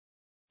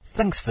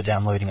Thanks for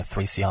downloading a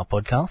 3CR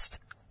podcast.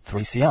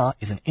 3CR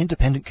is an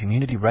independent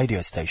community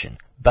radio station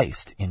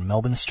based in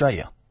Melbourne,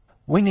 Australia.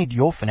 We need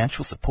your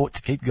financial support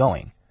to keep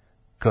going.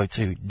 Go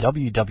to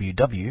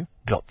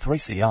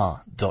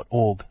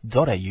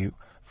www.3cr.org.au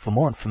for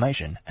more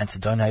information and to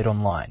donate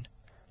online.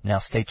 Now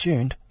stay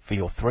tuned for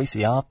your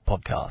 3CR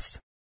podcast.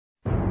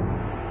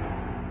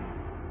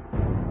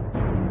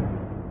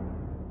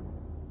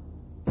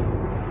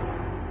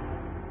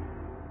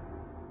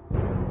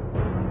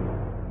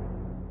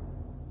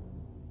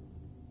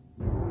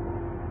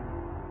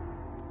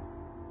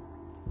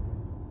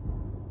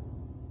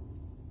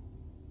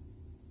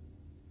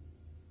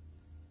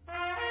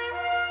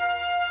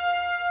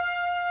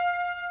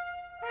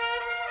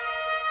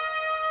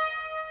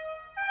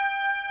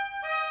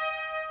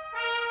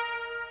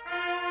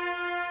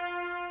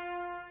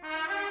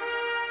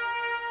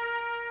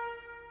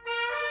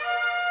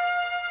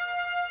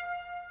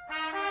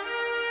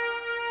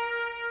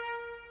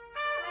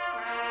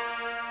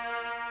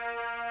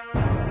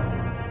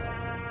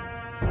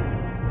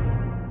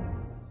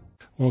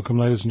 Welcome,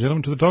 ladies and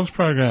gentlemen, to the Dogs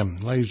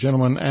Program. Ladies,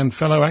 gentlemen, and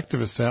fellow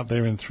activists out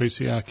there in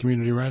 3CR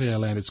Community Radio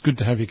Land. It's good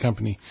to have your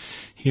company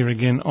here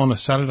again on a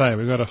Saturday.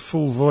 We've got a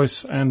full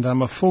voice and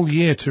a full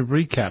year to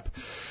recap.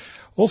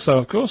 Also,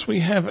 of course, we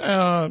have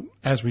our,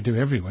 as we do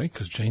every week,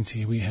 because Jean's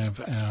here, we have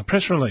our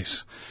press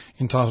release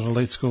entitled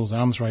Elite Schools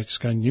Arms Race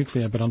Go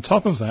Nuclear. But on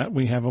top of that,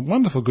 we have a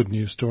wonderful good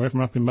news story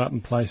from up in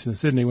Martin Place in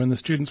Sydney when the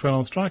students went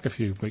on strike a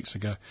few weeks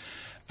ago.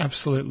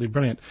 Absolutely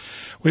brilliant.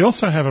 We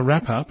also have a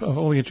wrap-up of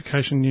all the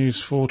education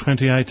news for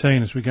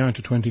 2018 as we go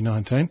into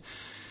 2019,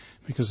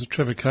 because as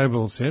Trevor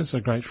Cobold says,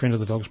 a great friend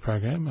of the Dogs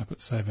Program up at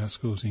Save Our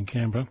Schools in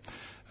Canberra,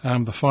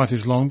 the fight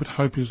is long, but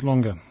hope is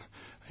longer.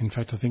 In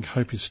fact, I think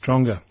hope is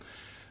stronger.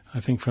 I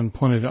think from the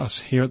point of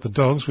us here at the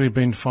Dogs, we've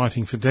been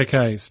fighting for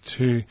decades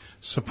to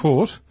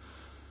support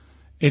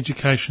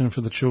education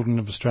for the children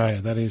of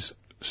Australia. That is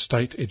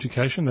state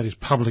education, that is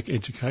public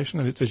education,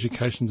 that is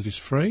education that is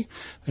free,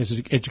 that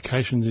is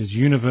education that is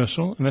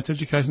universal, and that's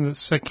education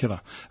that's secular,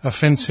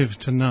 offensive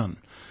to none.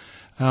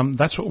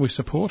 That's what we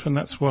support, and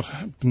that's what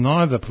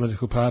neither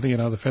political party at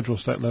either federal or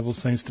state level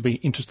seems to be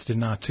interested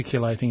in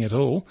articulating at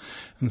all.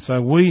 And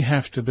so we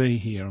have to be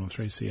here on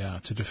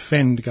 3CR to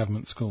defend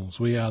government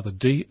schools. We are the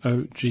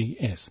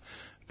DOGS,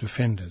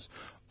 Defenders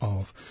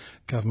of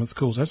Government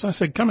Schools. As I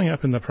said, coming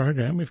up in the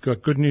program, we've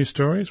got good news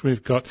stories,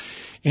 we've got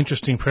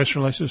interesting press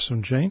releases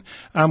from Jean.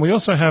 We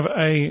also have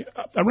a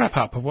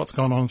wrap-up of what's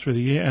gone on through the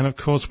year, and of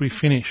course we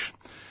finish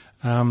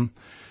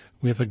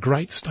with a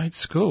great state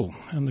school.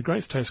 And the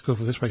great state school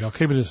for this week, I'll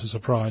keep it as a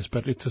surprise,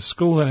 but it's a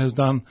school that has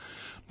done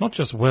not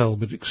just well,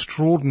 but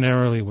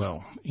extraordinarily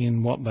well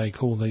in what they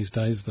call these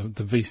days the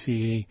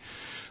VCE,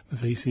 the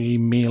VCE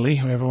merely,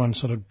 how everyone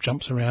sort of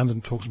jumps around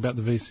and talks about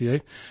the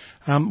VCE.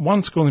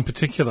 One school in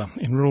particular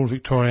in rural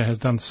Victoria has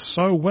done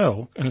so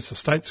well, and it's a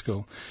state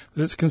school,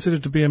 that it's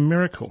considered to be a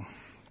miracle.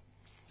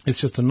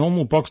 It's just a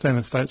normal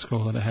box-standard state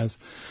school that it has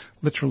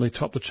literally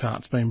topped the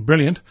charts, been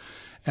brilliant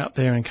out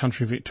there in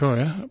country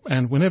Victoria.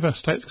 And whenever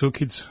state school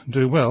kids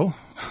do well,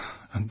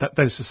 and that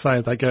is to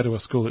say they go to a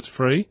school that's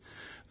free,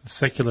 it's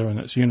secular and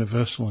it's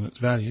universal in its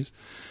values,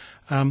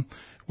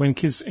 when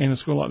kids in a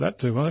school like that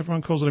do well,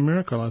 everyone calls it a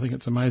miracle. I think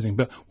it's amazing.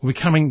 But we'll be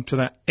coming to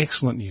that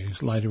excellent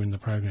news later in the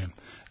program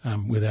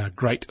with our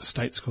great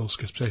state school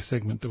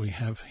segment that we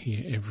have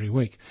here every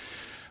week.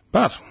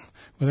 But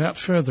without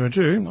further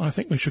ado, I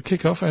think we should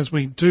kick off, as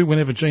we do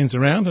whenever Jean's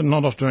around and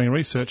not off doing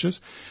researches.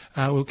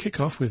 We'll kick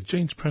off with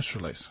Jean's press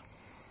release.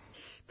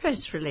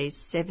 Press release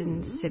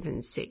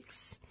 776,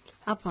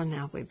 up on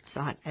our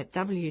website at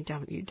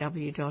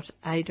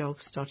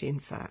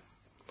www.adogs.info.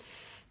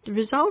 The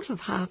result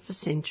of half a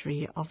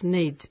century of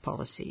needs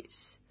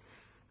policies.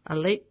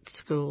 Elite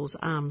schools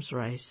arms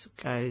race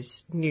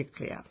goes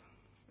nuclear.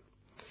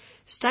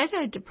 State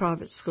aid to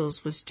private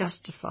schools was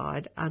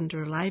justified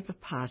under a Labor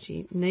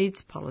Party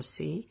needs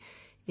policy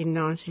in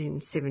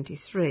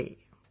 1973.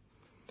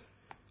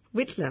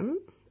 Whitlam,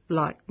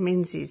 like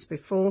Menzies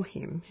before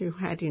him, who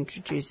had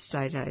introduced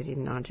state aid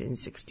in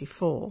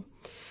 1964,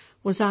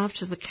 was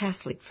after the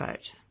Catholic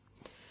vote.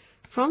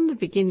 From the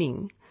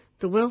beginning,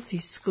 the wealthy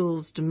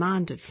schools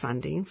demanded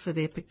funding for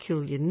their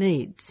peculiar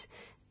needs,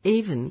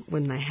 even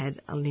when they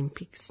had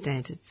Olympic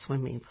standard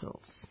swimming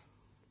pools.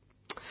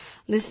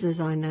 Listeners,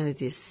 I know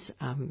this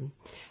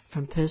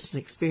from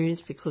personal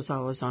experience because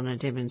I was on a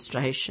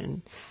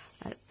demonstration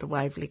at the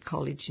Waverley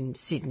College in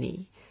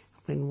Sydney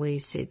when we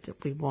said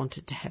that we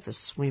wanted to have a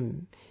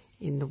swim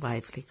in the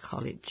Waverley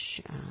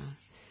College. I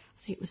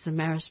think it was the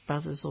Marist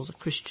Brothers or the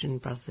Christian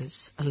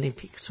Brothers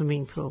Olympic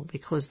swimming pool,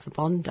 because the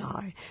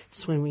Bondi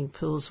swimming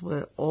pools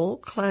were all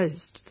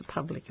closed to the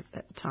public at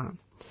that time.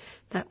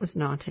 That was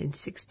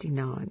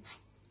 1969.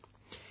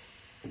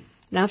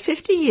 Now,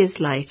 50 years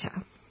later,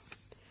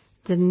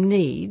 the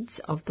needs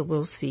of the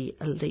wealthy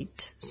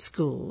elite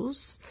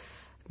schools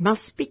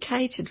must be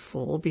catered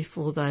for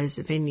before those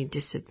of any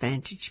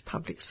disadvantaged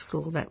public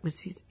school that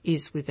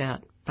is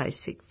without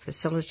basic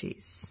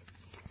facilities.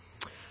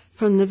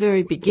 From the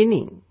very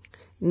beginning,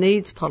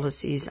 needs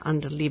policies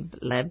under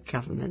Lib-Lab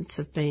governments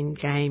have been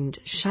gamed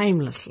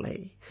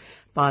shamelessly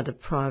by the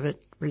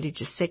private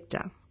religious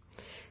sector,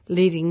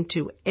 leading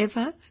to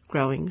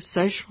ever-growing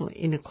social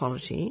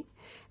inequality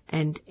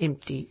and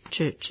empty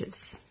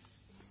churches.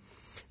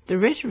 The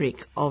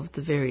rhetoric of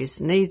the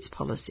various needs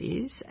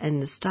policies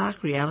and the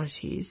stark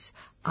realities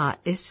are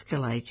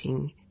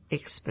escalating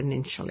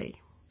exponentially.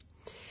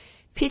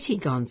 Piti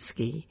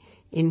Gonski,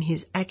 in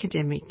his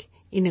academic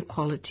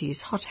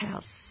inequalities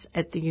hothouse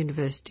at the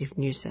University of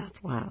New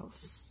South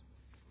Wales.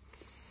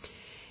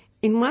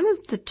 In one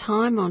of the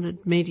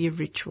time-honoured media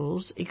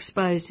rituals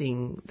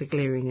exposing the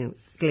glaring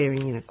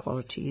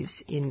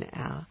inequalities in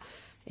our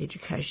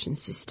education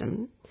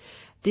system,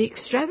 the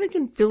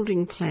extravagant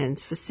building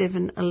plans for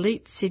 7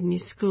 elite Sydney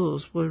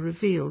schools were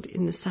revealed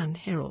in the Sun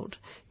Herald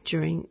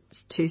during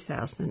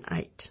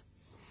 2008.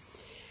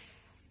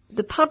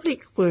 The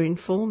public were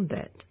informed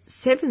that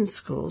 7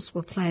 schools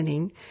were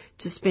planning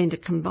to spend a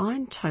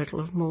combined total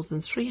of more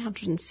than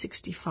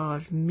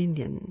 $365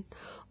 million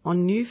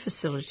on new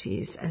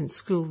facilities and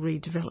school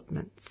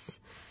redevelopments.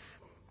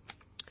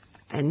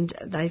 And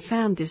they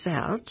found this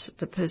out,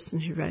 the person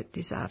who wrote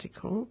this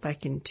article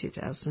back in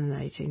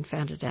 2018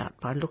 found it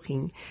out by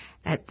looking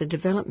at the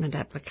development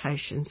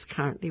applications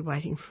currently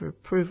waiting for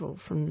approval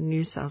from the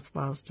New South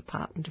Wales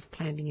Department of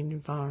Planning and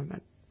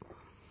Environment.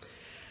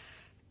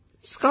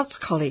 Scots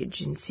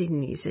College in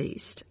Sydney's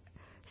East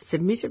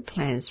submitted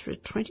plans for a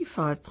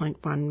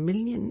 $25.1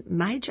 million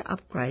major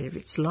upgrade of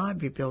its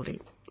library building,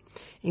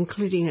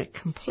 including a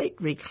complete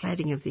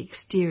recladding of the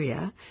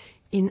exterior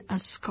in a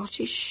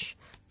Scottish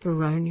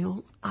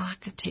baronial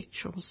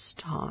architectural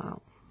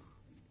style,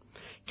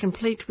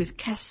 complete with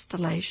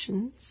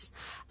castellations,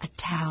 a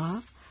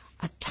tower,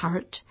 a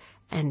turret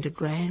and a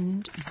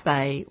grand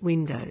bay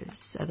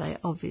windows. So they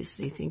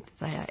obviously think that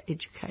they are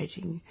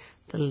educating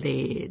the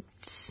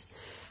lairds.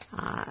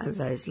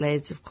 Those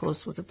lairds, of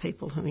course, were the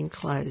people who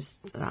enclosed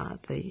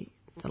the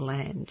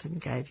land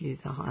and gave you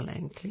the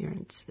highland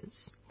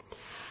clearances.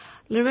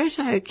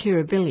 Loreto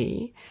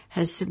Kirribilli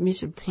has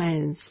submitted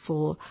plans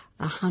for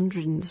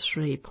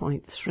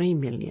 $103.3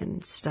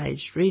 million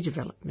staged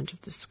redevelopment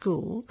of the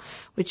school,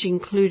 which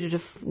included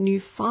a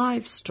new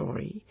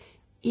 5-storey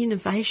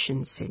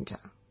innovation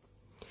centre,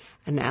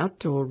 an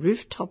outdoor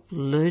rooftop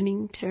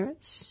learning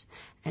terrace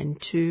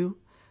and 2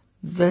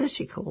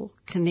 vertical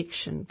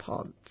connection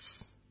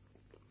pods.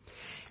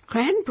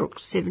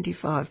 Cranbrook's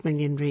 $75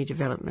 million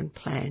redevelopment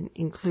plan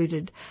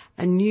included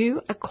a new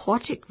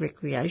aquatic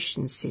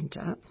recreation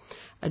centre,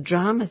 a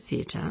drama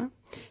theatre,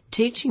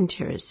 teaching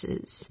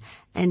terraces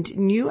and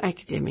new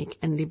academic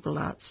and liberal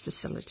arts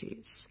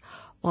facilities,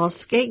 while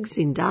Skeggs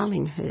in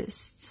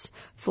Darlinghurst's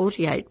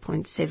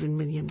 $48.7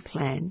 million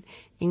plan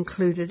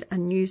included a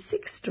new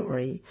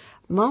 6-storey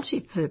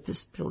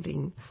multi-purpose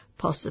building,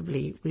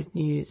 possibly with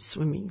new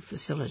swimming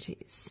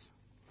facilities.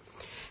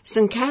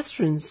 St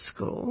Catherine's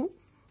School,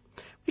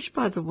 which,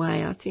 by the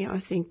way, I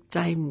think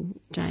Dame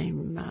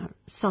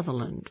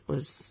Sutherland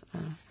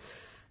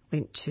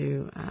went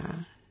to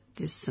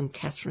this St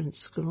Catherine's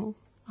School.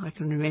 I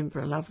can remember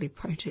a lovely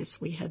protest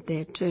we had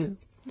there too.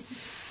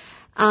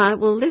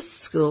 Well, this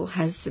school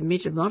has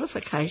submitted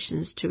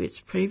modifications to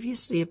its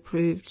previously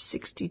approved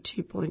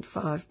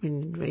 $62.5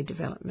 million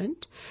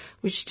redevelopment,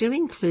 which still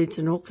includes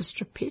an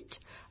orchestra pit,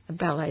 a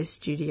ballet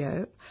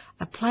studio,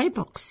 a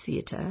playbox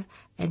theatre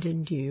and a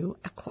new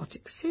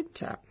aquatic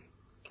centre.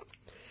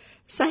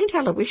 St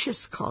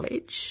Aloysius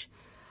College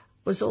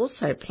was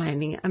also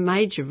planning a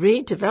major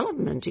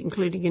redevelopment,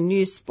 including a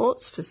new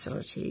sports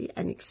facility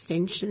and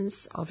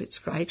extensions of its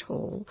Great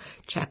Hall,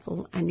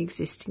 chapel and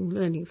existing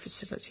learning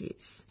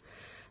facilities.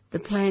 The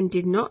plan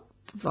did not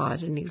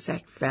provide an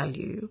exact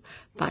value,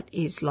 but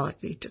is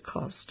likely to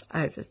cost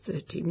over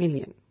 $30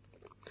 million.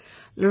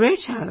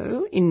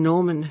 Loreto in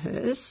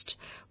Normanhurst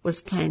was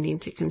planning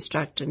to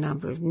construct a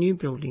number of new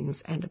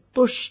buildings and a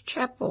bush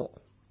chapel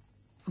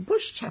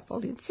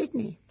in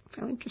Sydney.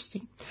 How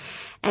interesting.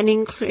 And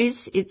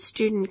increase its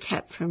student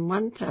cap from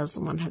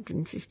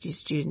 1,150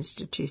 students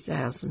to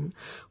 2,000,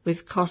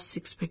 with costs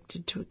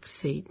expected to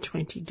exceed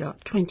 $20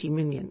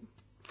 million.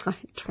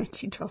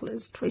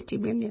 $20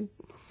 million.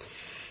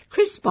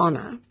 Chris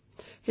Bonner,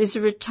 who's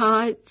a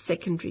retired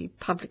secondary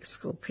public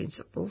school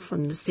principal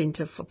from the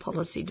Centre for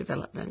Policy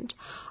Development,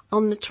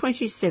 on the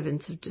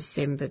 27th of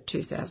December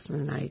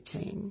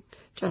 2018,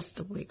 just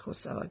a week or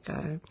so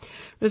ago,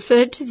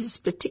 referred to this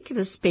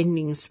particular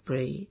spending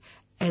spree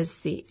as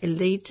the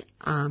elite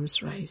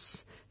arms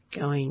race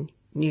going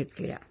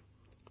nuclear.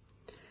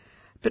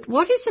 But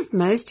what is of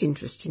most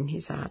interest in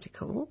his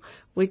article,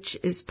 which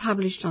is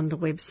published on the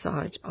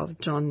website of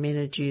John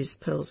Menadew's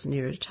Pearls and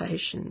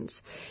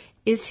Irritations,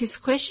 is his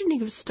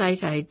questioning of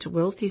state aid to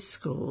wealthy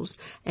schools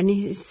and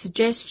his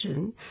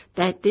suggestion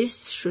that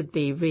this should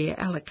be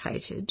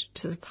reallocated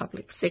to the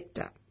public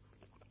sector.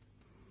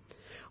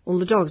 Well,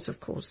 the Dogs,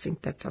 of course,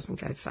 think that doesn't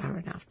go far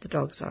enough. The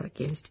Dogs are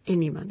against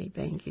any money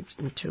being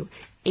given to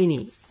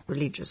any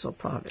religious or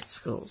private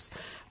schools.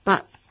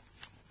 But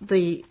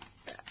the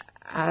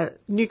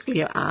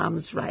nuclear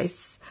arms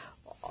race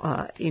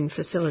in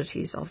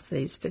facilities of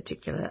these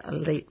particular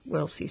elite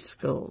wealthy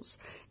schools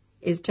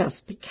is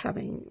just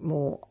becoming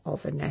more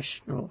of a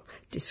national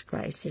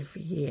disgrace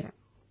every year.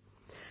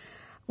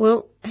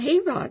 Well,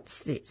 he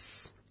writes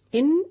this.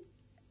 In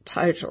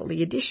total,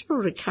 the additional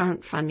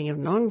recurrent funding of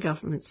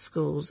non-government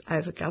schools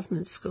over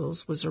government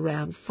schools was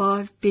around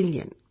 $5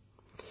 billion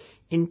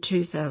in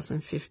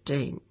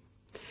 2015,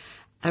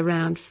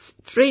 around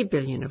 $3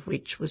 billion of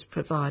which was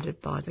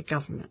provided by the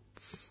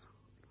governments.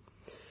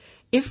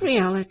 If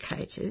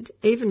reallocated,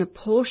 even a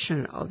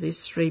portion of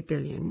this $3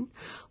 billion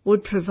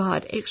would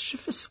provide extra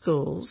for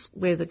schools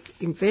where the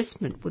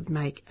investment would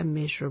make a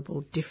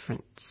measurable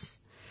difference.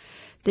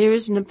 There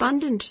is an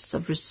abundance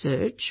of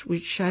research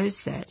which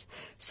shows that,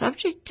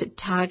 subject to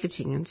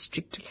targeting and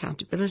strict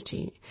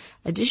accountability,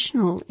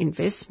 additional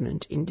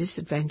investment in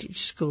disadvantaged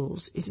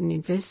schools is an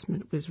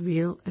investment with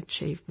real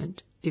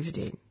achievement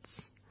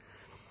dividends.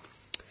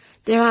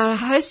 There are a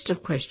host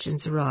of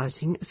questions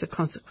arising as a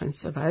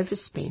consequence of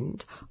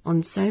overspend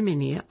on so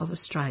many of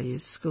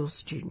Australia's school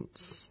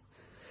students.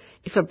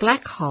 If a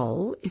black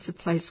hole is a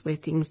place where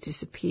things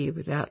disappear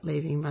without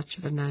leaving much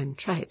of a known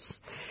trace,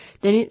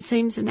 then it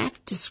seems an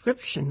apt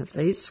description of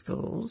these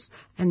schools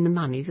and the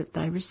money that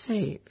they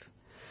receive.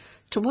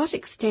 To what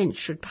extent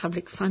should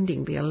public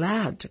funding be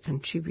allowed to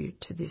contribute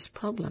to this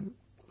problem?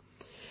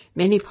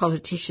 Many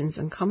politicians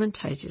and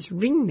commentators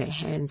wring their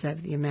hands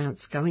over the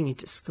amounts going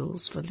into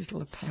schools for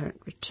little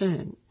apparent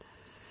return.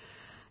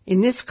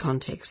 In this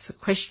context, the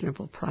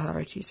questionable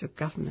priorities of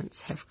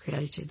governments have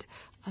created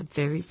a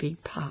very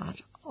big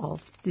part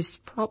of this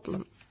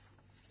problem.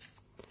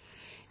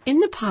 In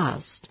the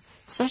past,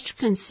 such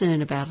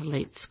concern about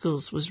elite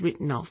schools was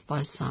written off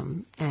by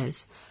some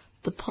as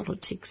the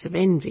politics of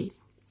envy.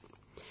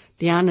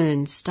 The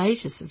unearned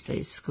status of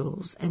these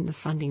schools and the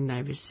funding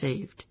they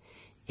received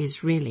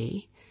is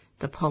really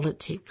the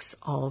politics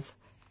of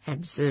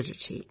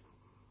absurdity.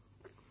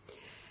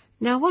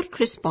 Now, what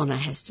Chris Bonner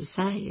has to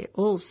say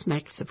all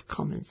smacks of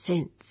common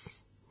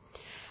sense.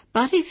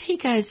 But if he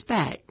goes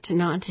back to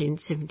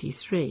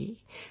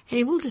 1973,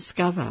 he will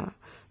discover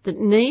that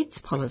needs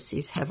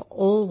policies have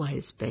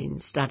always been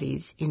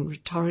studies in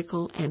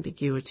rhetorical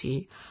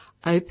ambiguity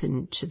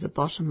open to the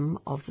bottom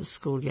of the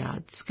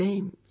schoolyard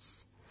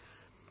schemes.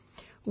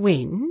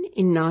 When,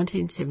 in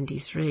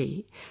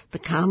 1973, the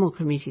Carmel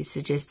Committee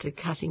suggested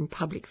cutting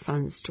public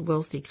funds to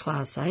wealthy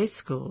Class A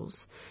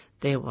schools,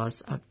 there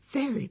was a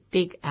very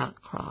big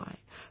outcry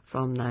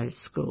from those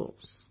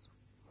schools.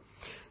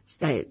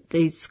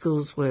 These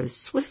schools were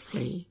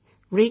swiftly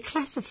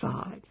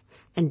reclassified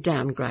and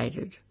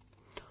downgraded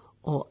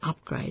or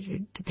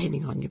upgraded,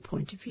 depending on your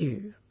point of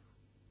view,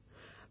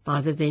 by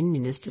the then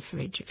Minister for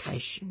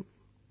Education.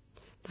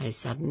 They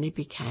suddenly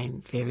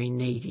became very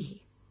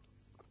needy.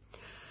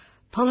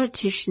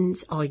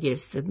 Politicians,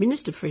 the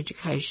Minister for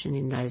Education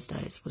in those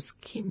days was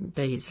Kim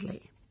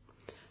Beazley,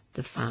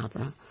 the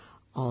father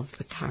of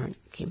the current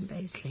Kim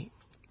Beazley.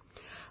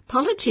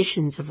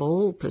 Politicians of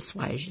all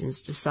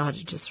persuasions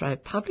decided to throw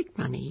public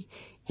money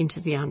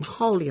into the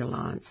unholy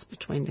alliance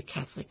between the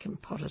Catholic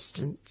and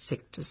Protestant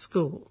sector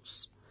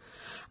schools.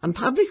 And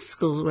public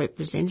school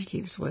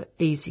representatives were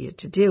easier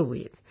to deal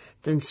with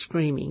than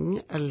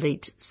screaming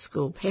elite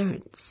school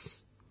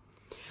parents.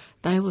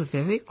 They were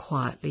very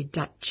quietly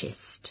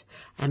duchessed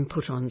and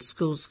put on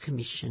Schools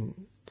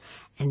Commission,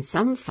 and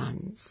some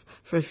funds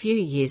for a few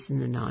years in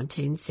the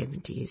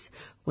 1970s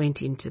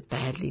went into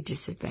badly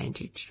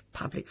disadvantaged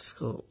public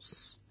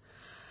schools.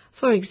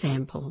 For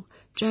example,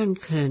 Joan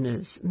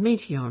Kirner's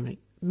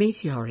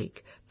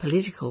meteoric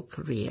political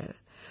career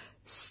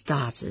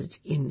started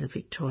in the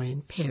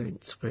Victorian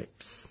parents'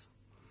 groups,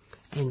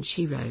 and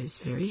she rose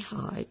very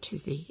high to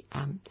the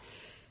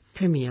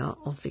Premier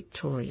of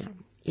Victoria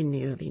in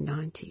the early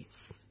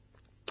 90s.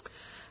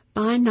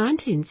 By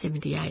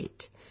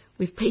 1978,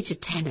 with Peter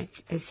Tannock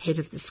as head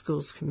of the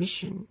Schools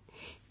Commission,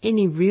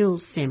 any real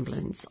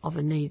semblance of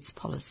a needs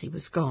policy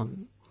was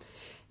gone.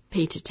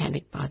 Peter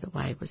Tannock, by the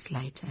way, was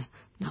later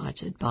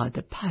knighted by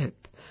the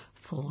Pope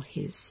for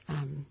his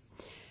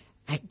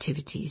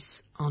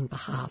activities on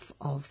behalf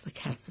of the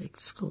Catholic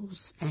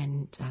schools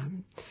and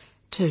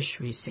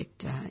tertiary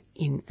sector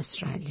in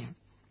Australia.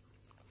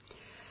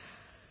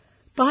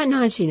 By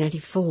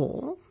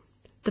 1984,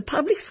 the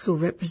public school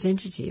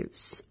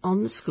representatives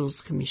on the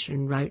Schools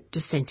Commission wrote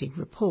dissenting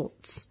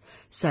reports,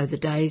 so the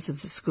days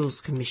of the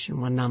Schools Commission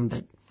were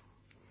numbered.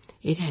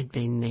 It had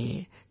been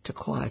there to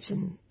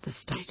quieten the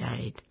state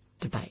aid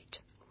debate.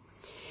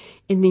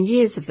 In the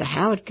years of the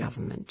Howard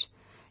government,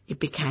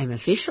 it became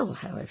official,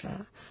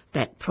 however,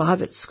 that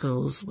private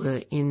schools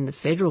were in the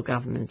federal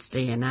government's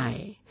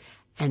DNA,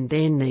 and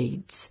their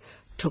needs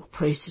took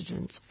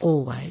precedence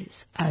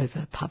always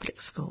over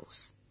public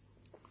schools.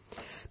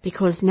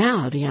 Because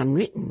now the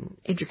unwritten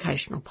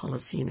educational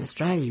policy in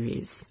Australia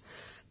is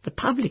the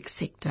public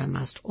sector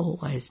must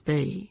always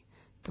be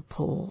the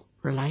poor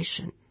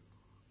relation.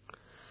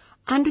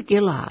 Under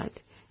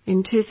Gillard,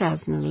 in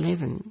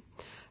 2011,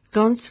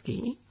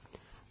 Gonski,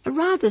 a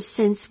rather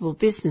sensible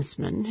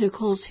businessman who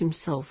calls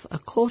himself a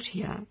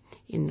courtier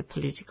in the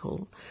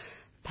political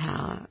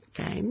power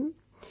game,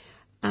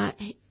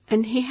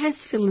 and he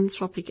has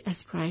philanthropic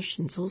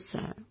aspirations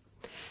also.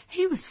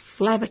 He was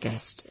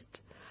flabbergasted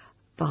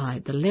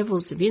by the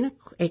levels of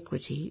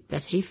inequity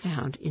that he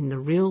found in the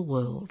real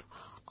world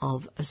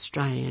of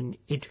Australian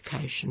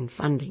education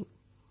funding.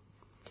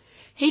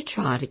 He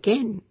tried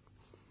again,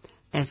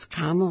 as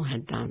Carmel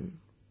had done,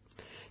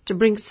 to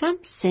bring some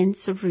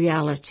sense of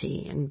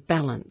reality and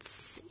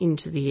balance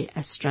into the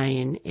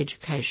Australian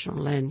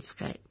educational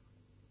landscape.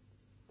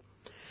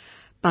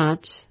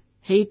 But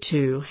he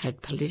too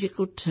had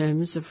political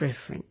terms of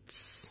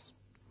reference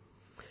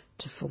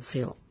to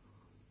fulfil.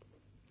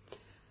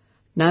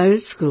 No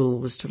school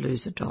was to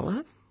lose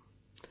 $1,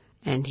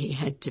 and he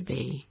had to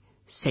be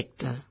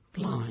sector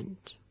blind.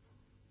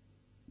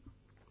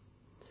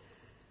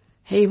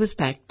 He was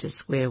back to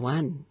square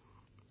one,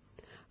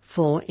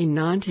 for in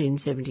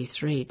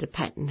 1973 the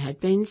pattern had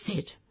been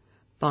set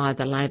by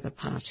the Labor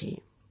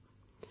Party.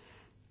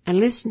 And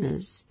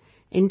listeners,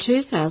 in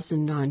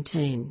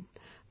 2019,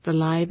 the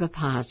Labor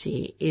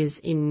Party is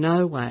in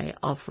no way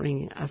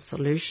offering a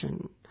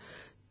solution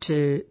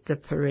to the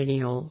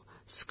perennial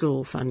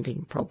school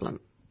funding problem.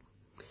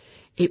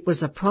 It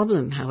was a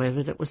problem,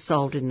 however, that was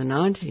solved in the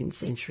 19th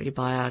century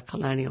by our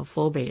colonial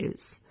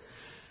forebears.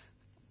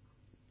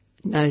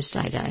 No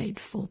state aid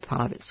for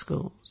private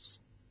schools.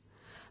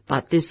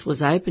 But this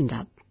was opened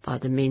up by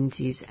the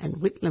Menzies and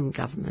Whitlam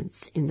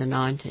governments in the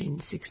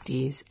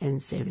 1960s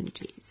and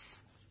 70s.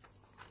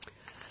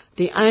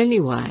 The only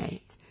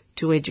way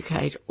to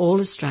educate all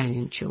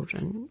Australian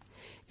children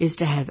is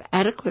to have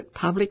adequate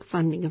public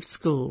funding of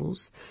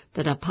schools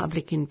that are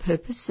public in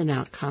purpose and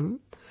outcome,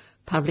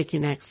 public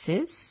in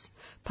access,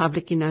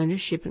 public in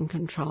ownership and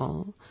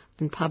control,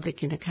 and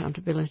public in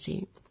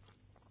accountability.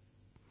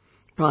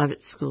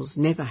 Private schools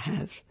never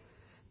have,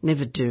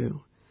 never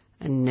do,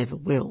 and never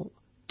will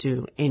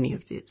do any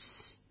of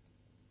this.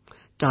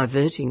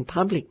 Diverting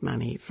public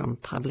money from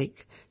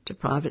public to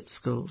private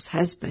schools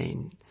has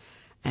been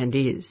and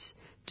is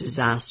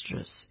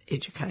disastrous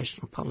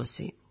educational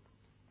policy.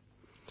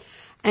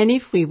 And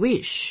if we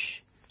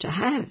wish to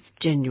have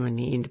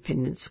genuinely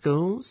independent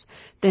schools,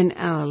 then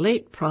our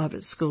elite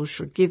private schools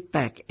should give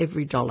back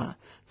every dollar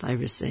they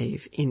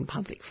receive in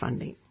public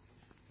funding.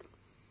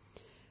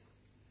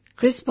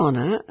 Chris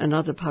Bonner and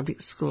other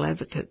public school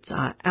advocates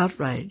are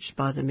outraged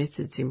by the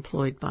methods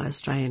employed by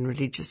Australian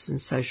religious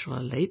and social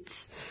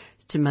elites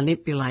to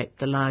manipulate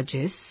the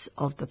largesse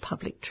of the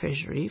public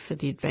treasury for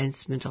the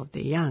advancement of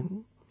their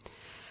young.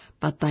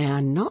 But they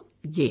are not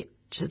yet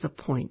to the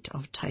point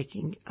of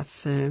taking a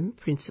firm,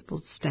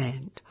 principled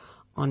stand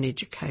on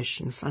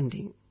education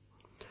funding.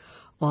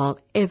 While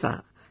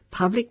ever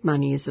public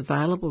money is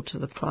available to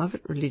the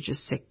private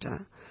religious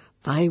sector,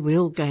 they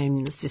will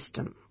game the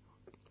system.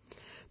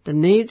 The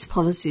needs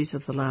policies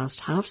of the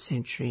last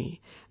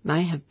half-century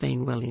may have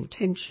been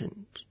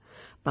well-intentioned,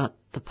 but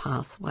the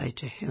pathway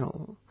to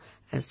hell,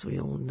 as we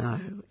all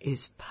know,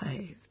 is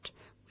paved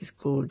with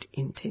good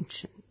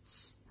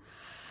intentions.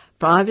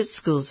 Private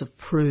schools have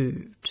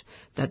proved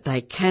that they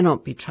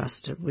cannot be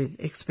trusted with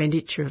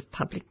expenditure of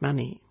public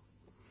money.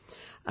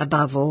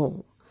 Above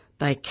all,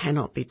 they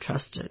cannot be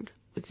trusted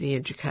with the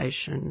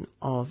education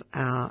of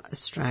our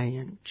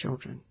Australian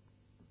children.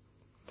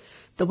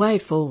 The way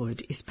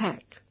forward is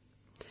PAC.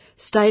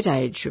 State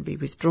aid should be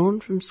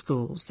withdrawn from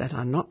schools that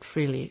are not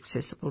freely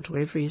accessible to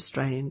every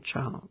Australian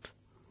child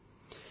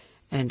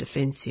and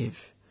offensive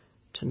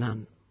to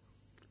none.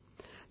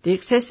 The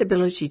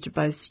accessibility to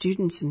both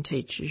students and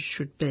teachers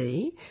should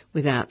be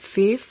without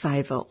fear,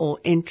 favour or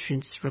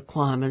entrance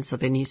requirements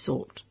of any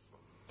sort.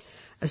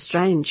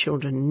 Australian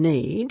children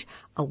need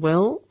a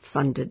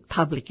well-funded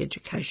public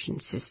education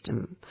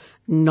system,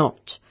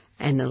 not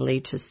an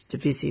elitist,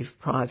 divisive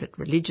private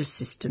religious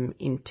system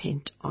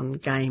intent on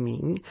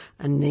gaming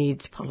a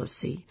needs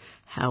policy,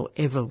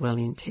 however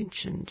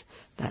well-intentioned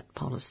that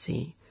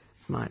policy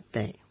might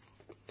be.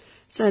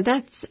 So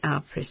that's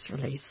our press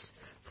release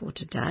for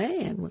today,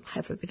 and we'll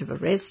have a bit of a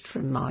rest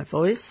from my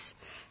voice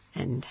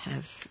and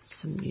have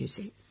some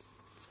music.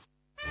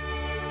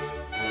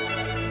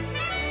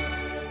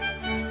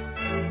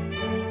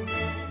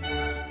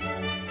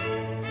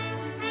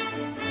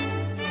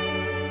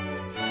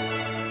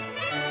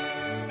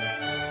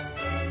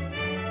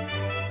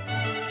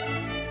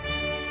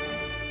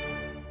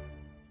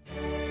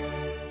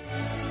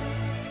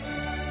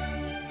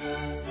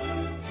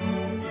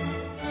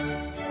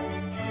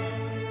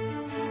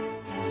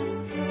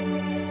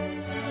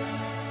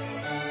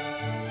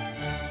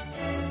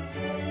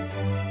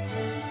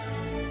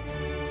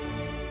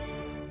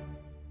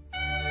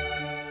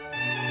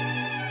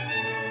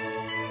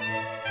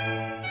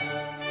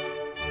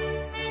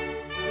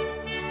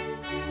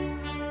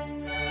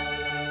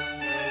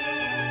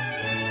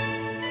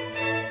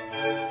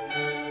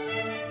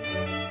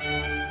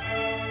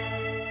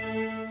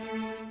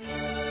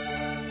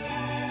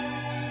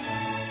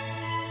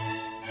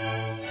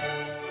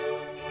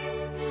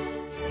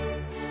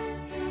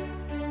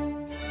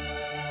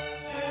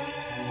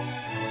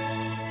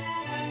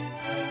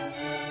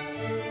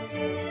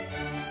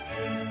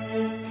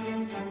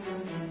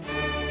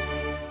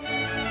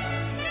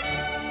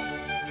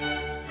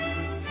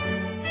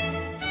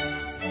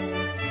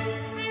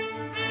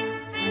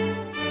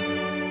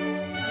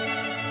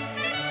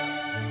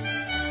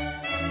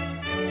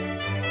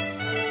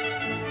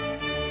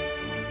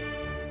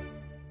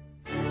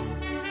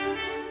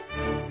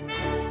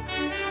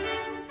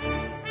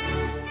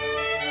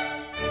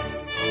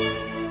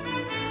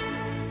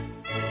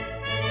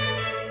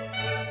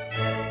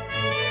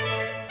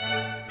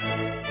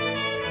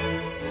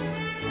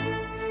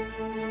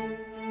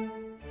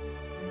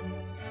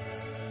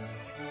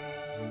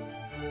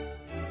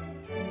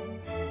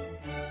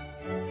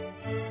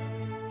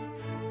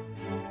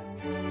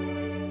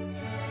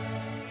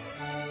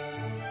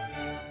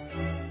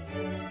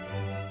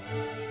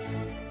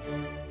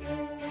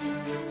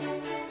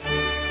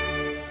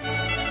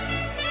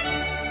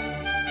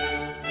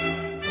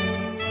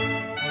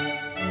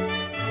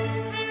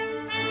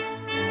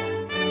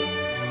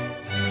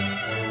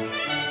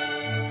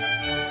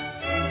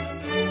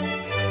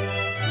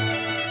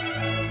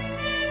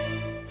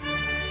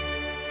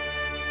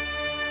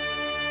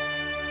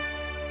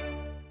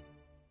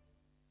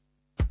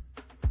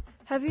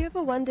 Have you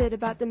ever wondered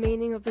about the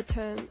meaning of the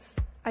terms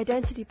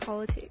identity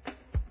politics,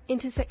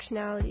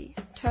 intersectionality,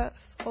 TERF,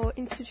 or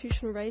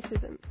institutional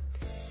racism?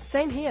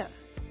 Same here.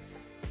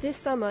 This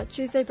summer,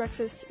 Tuesday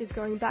Breakfast is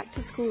going back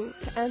to school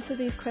to answer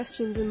these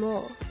questions and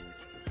more.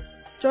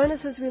 Join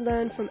us as we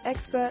learn from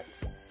experts,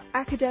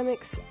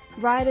 academics,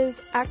 writers,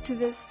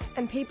 activists,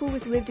 and people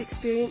with lived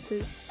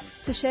experiences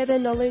to share their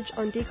knowledge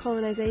on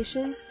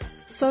decolonisation,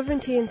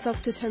 sovereignty and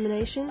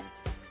self-determination,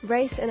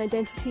 race and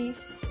identity,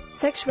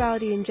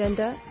 sexuality and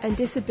gender, and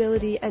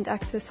disability and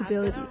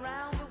accessibility.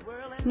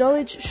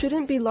 Knowledge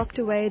shouldn't be locked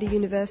away at a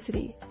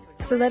university,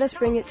 so let us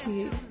bring it to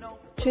you.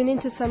 Tune in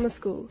to Summer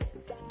School,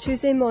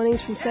 Tuesday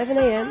mornings from 7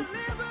 a.m,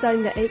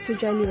 starting the 8th of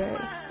January,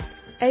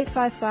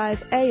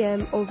 8:55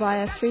 a.m. or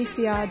via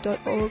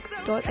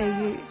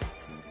 3cr.org.au.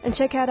 And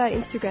check out our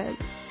Instagram,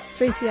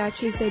 3CR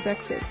Tuesday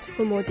Breakfast,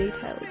 for more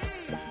details.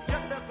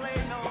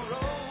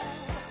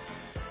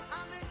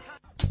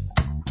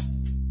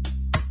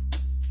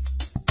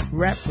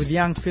 Rap with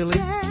Young Philly,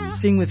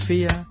 Sing with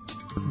Fia,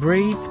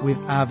 Breathe with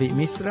Avi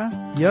Misra,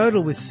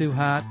 Yodel with Sue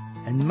Hart,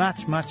 and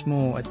much, much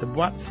more at the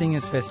Buat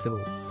Singers Festival,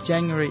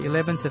 January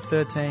 11 to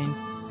 13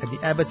 at the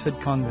Abbotsford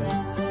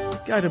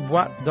Convent. Go to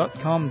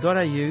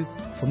buat.com.au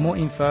for more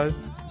info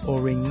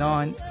or ring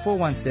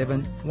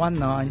 9417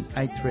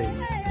 1983.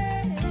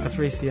 A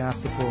 3CR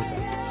supporter.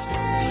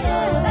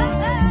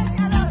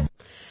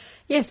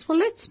 Yes, well,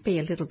 let's be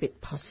a little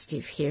bit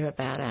positive here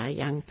about our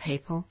young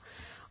people.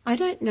 I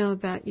don't know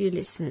about you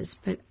listeners,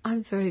 but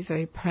I'm very,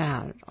 very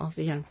proud of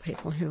the young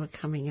people who are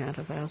coming out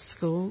of our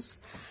schools.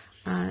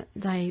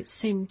 They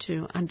seem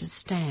to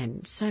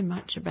understand so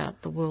much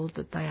about the world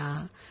that they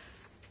are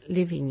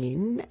living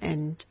in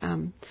and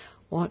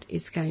what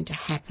is going to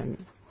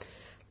happen.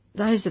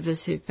 Those of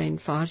us who've been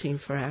fighting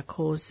for our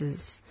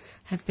causes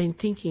have been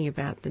thinking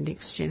about the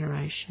next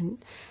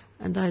generation,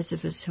 and those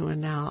of us who are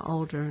now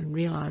older and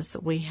realise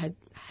that we had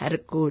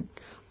it good,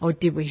 or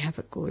did we have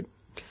it good,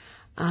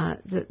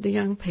 that the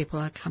young people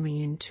are coming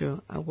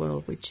into a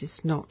world which is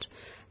not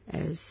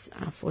as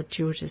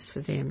fortuitous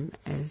for them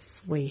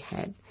as we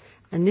had.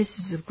 And this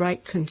is of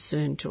great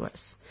concern to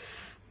us.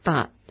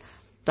 But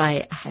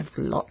they have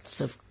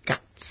lots of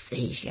guts,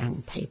 these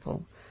young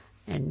people.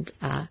 And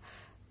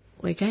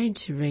we're going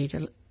to read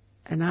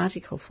an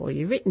article for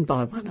you, written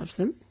by one of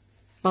them,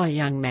 by a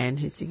young man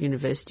who's a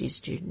university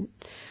student.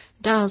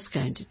 Dale's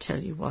going to tell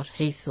you what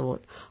he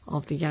thought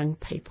of the young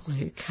people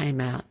who came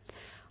out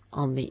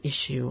on the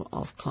issue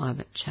of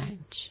climate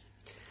change.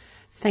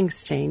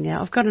 Thanks, Jean.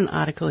 Now, I've got an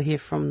article here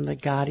from The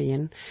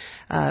Guardian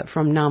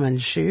from Naman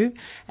Shu,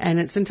 and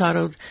it's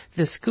entitled,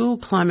 "The School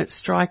Climate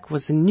Strike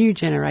Was a New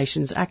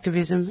Generation's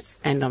Activism,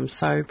 and I'm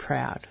So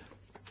Proud."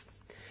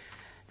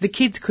 The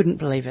kids couldn't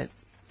believe it.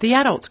 The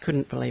adults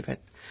couldn't believe it.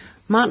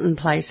 Martin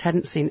Place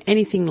hadn't seen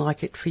anything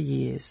like it for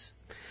years.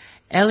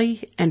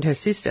 Ellie and her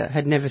sister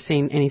had never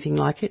seen anything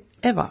like it,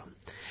 ever.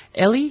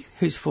 Ellie,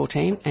 who's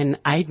 14, and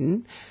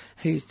Aidan,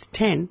 who's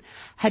 10,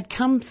 had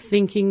come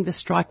thinking the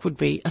strike would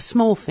be a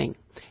small thing.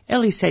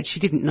 Ellie said she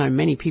didn't know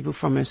many people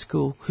from her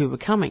school who were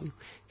coming.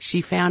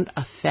 She found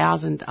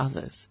 1,000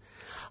 others.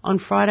 On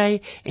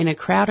Friday, in a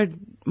crowded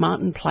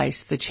Martin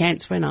Place, the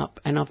chants went up,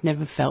 and I've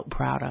never felt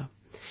prouder.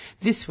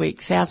 This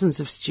week, thousands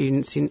of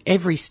students in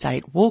every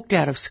state walked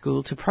out of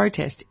school to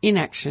protest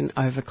inaction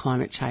over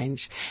climate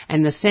change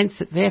and the sense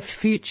that their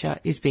future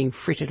is being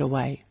frittered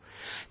away.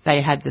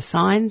 They had the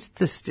signs,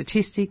 the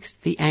statistics,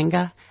 the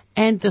anger,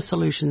 and the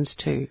solutions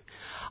too.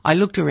 I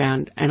looked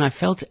around and I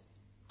felt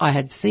I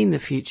had seen the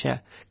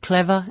future,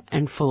 clever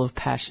and full of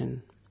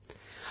passion.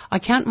 I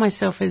count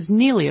myself as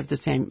nearly of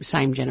the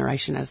same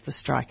generation as the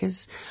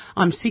strikers.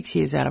 I'm 6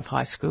 years out of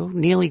high school,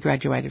 nearly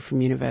graduated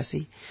from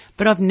university,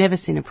 but I've never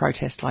seen a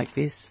protest like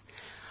this.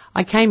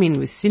 I came in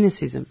with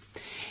cynicism.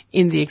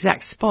 In the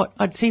exact spot,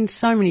 I'd seen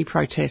so many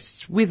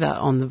protests wither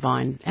on the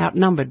vine,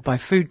 outnumbered by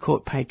food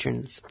court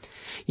patrons.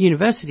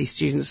 University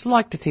students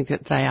like to think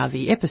that they are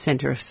the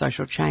epicentre of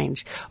social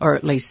change, or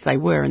at least they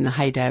were in the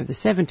heyday of the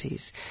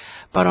 70s.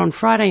 But on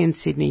Friday in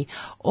Sydney,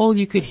 all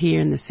you could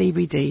hear in the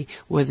CBD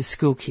were the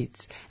school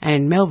kids, and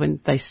in Melbourne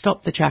they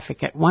stopped the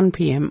traffic at 1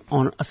 p.m.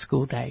 on a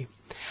school day.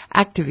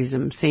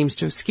 Activism seems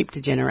to have skipped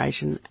a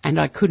generation, and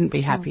I couldn't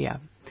be happier.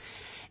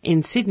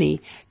 In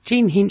Sydney,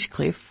 Jean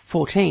Hinchcliffe,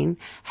 14,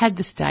 had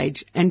the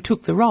stage and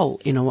took the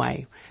role in a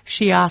way.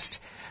 She asked,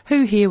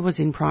 who here was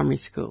in primary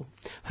school?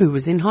 Who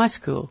was in high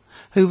school?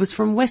 Who was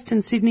from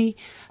Western Sydney?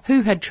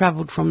 Who had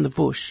travelled from the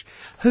bush?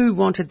 Who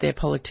wanted their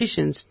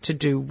politicians to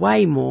do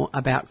way more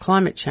about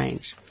climate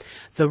change?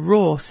 The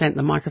roar sent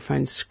the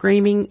microphone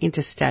screaming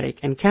into static,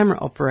 and camera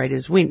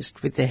operators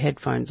winced with their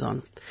headphones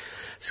on.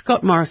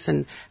 Scott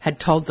Morrison had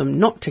told them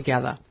not to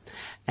gather,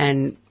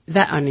 and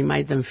that only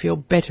made them feel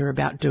better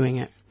about doing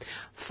it.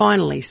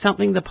 Finally,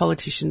 something the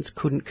politicians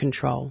couldn't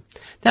control.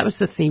 That was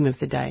the theme of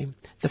the day,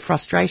 the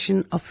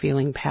frustration of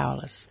feeling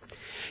powerless.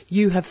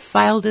 You have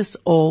failed us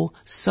all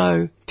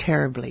so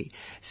terribly,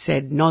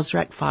 said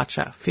Nosrat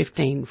Farcher,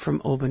 15,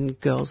 from Auburn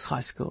Girls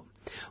High School.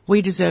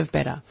 We deserve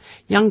better.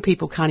 Young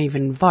people can't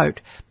even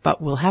vote,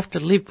 but will have to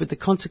live with the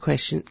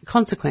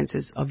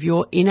consequences of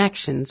your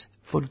inactions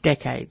for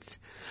decades.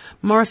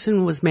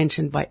 Morrison was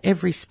mentioned by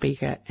every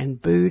speaker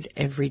and booed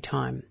every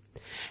time.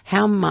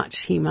 How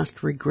much he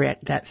must regret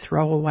that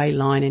throwaway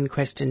line in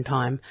Question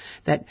Time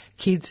that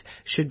kids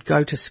should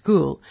go to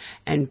school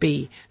and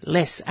be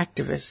less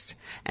activist,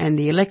 and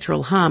the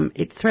electoral harm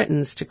it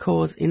threatens to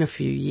cause in a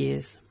few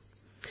years.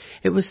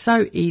 It was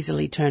so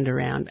easily turned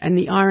around, and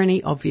the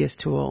irony obvious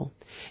to all.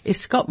 If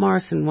Scott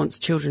Morrison wants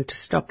children to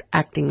stop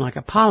acting like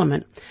a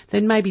parliament,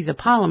 then maybe the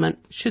parliament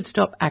should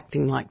stop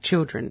acting like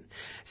children,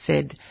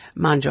 said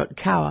Manjot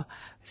Kaur,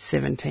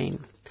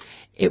 17.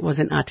 It was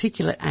an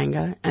articulate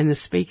anger, and the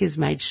speakers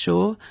made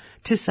sure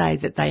to say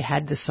that they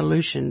had the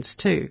solutions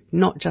too,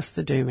 not just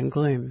the doom and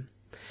gloom.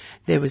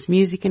 There was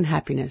music and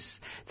happiness.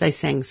 They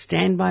sang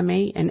Stand By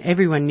Me, and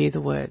everyone knew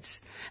the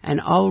words. An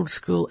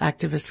old-school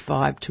activist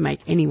vibe to make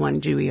anyone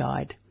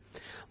dewy-eyed.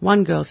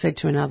 One girl said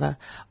to another,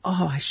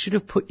 "Oh, I should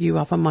have put you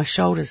up on my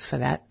shoulders for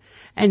that,"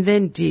 and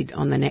then did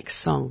on the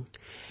next song.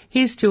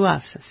 "Here's to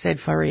us," said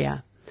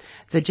Faria,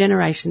 "the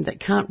generation that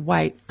can't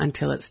wait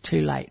until it's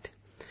too late."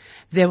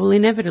 There will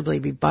inevitably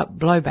be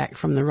blowback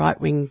from the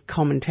right-wing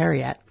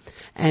commentariat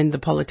and the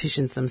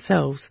politicians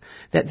themselves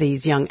that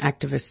these young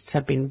activists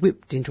have been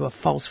whipped into a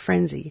false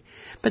frenzy.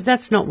 But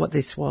that's not what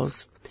this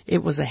was.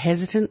 It was a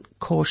hesitant,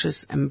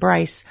 cautious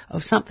embrace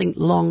of something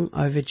long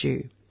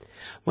overdue.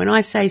 "When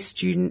I say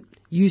student,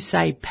 you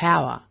say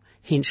power,"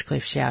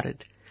 Hinchcliffe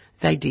shouted.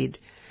 They did,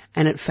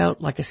 and it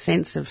felt like a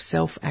sense of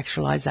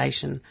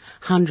self-actualisation,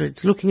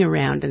 hundreds looking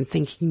around and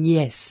thinking,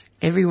 yes,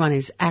 everyone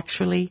is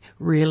actually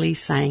really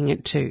saying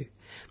it too.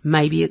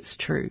 Maybe it's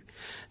true.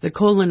 The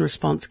call and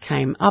response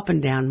came up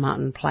and down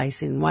Martin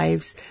Place in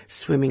waves,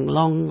 swimming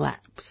long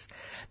laps.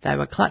 They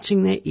were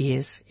clutching their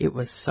ears. It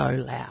was so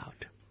loud.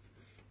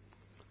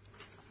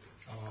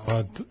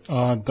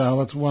 Oh, Dale,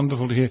 that's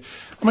wonderful to hear.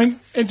 I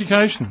mean,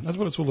 education, that's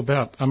what it's all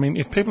about. I mean,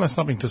 if people have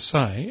something to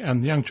say,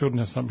 and the young children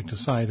have something to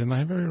say, then they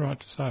have every right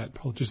to say it,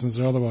 politicians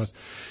or otherwise.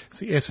 It's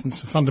the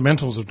essence, the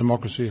fundamentals of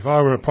democracy. If I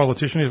were a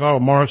politician, if I were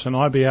Morrison,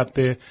 I'd be out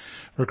there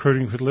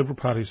recruiting for the Liberal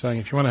Party saying,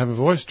 if you want to have a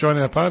voice, join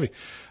our party.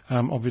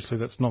 Obviously,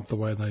 that's not the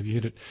way they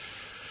viewed it.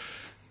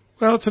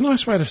 Well, it's a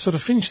nice way to sort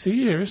of finish the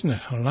year, isn't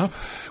it, on and up,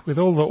 with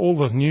all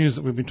the news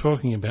that we've been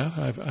talking about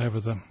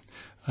over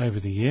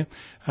the year.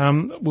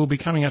 We'll be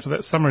coming out to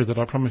that summary that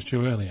I promised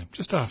you earlier,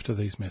 just after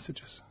these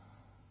messages.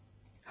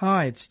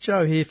 Hi, it's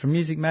Joe here from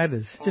Music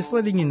Matters. Just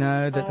letting you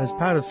know that as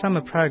part of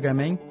summer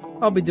programming,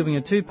 I'll be doing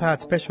a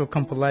 2-part special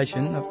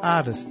compilation of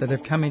artists that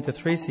have come into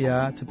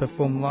 3CR to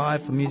perform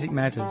live for Music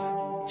Matters.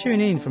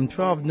 Tune in from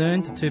 12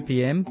 noon to 2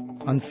 p.m.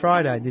 on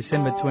Friday,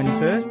 December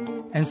 21st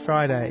and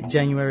Friday,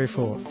 January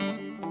 4th.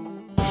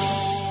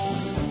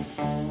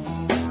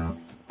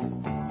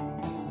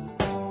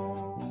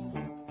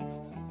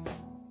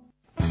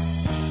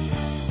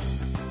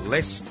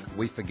 Lest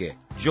we forget.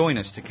 Join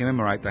us to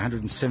commemorate the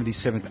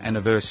 177th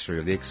anniversary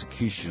of the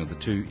execution of the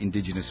two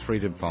Indigenous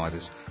freedom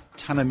fighters,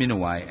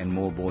 Tunnerminnerwait and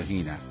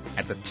Maulboyheenner,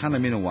 at the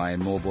Tunnerminnerwait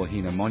and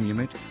Maulboyheenner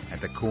Monument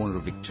at the corner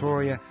of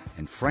Victoria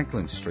and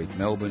Franklin Street,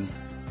 Melbourne,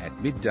 at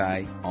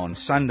midday on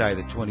Sunday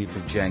the 20th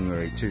of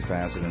January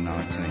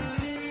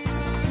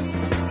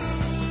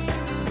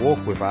 2019.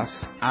 Walk with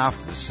us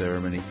after the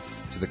ceremony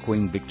to the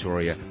Queen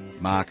Victoria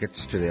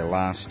markets to their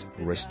last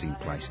resting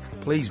place.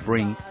 Please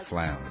bring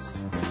flowers.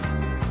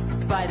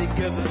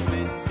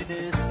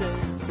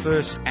 The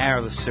first hour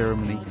of the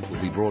ceremony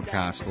will be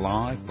broadcast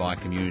live via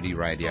Community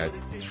Radio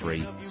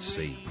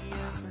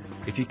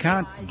 3CR. If you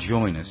can't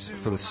join us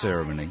for the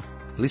ceremony,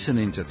 listen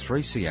in to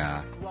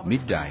 3CR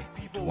midday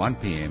to 1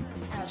 p.m.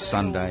 on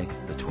Sunday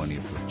the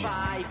 20th of June.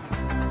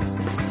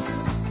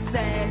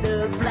 Stand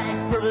up,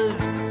 black brothers,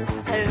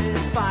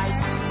 and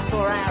fight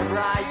for our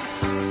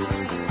rights.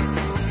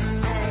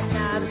 And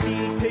not be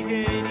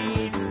taken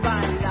in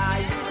by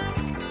life.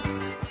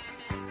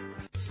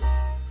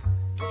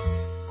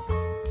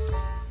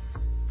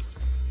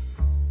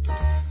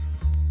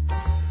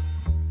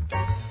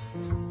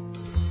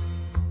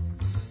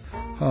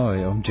 Hi,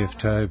 I'm Jeff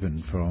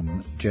Tobin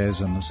from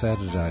Jazz on a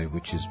Saturday,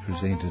 which is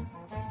presented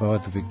by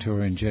the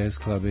Victorian Jazz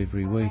Club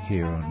every week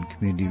here on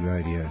Community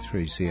Radio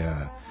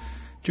 3CR.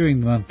 During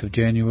the month of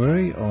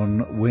January,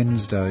 on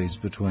Wednesdays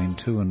between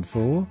 2 and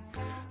 4,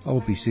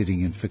 I'll be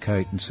sitting in for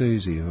Kate and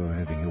Susie, who are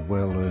having a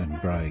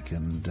well-earned break,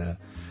 and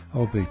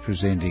I'll be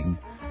presenting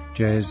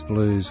jazz,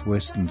 blues,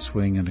 western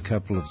swing and a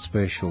couple of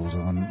specials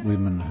on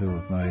women who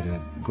have made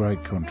a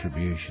great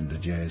contribution to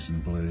jazz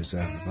and blues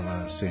over the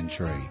last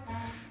century.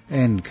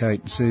 And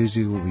Kate and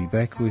Susie will be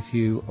back with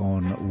you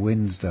on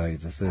Wednesday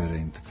the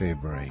 13th of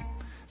February.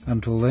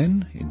 Until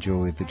then,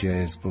 enjoy the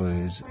jazz,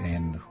 blues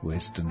and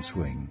western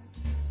swing.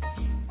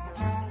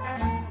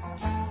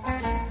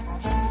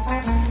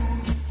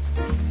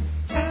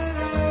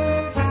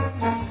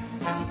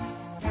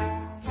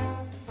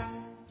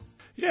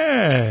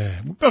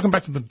 Yeah, Welcome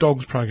back to the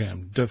DOGS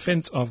program,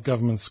 Defence of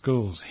Government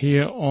Schools,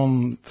 here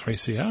on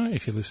 3CR,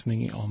 if you're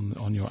listening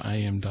on your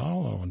AM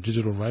dial or on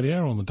digital radio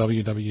or on the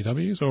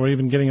WWWs, or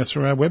even getting us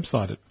through our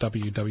website at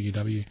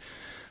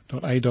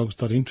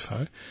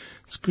www.adogs.info.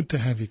 It's good to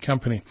have your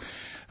company.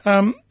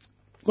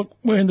 Look,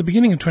 we're in the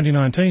beginning of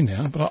 2019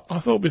 now, but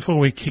I thought before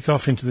we kick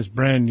off into this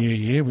brand new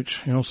year, which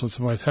in all sorts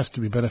of ways has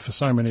to be better for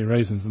so many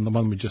reasons than the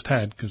one we just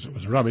had because it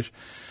was rubbish,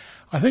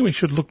 I think we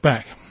should look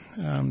back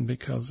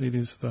because it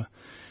is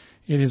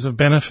of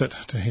benefit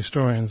to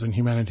historians and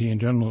humanity in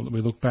general that we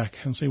look back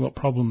and see what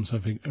problems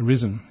have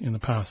arisen in the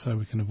past so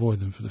we can avoid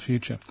them for the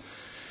future.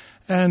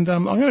 And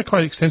I'm going to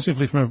quote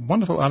extensively from a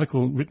wonderful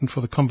article written for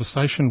the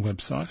Conversation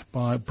website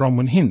by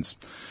Bronwyn Hinds,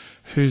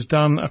 who's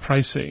done a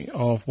précis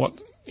of what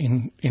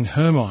in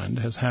her mind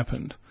has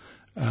happened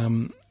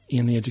in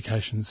the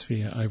education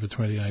sphere over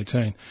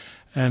 2018.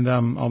 And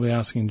I'll be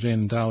asking Jen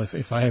and Dale if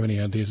they have any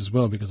ideas as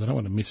well, because I don't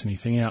want to miss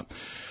anything out.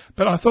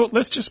 But I thought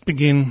let's just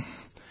begin,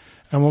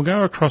 and we'll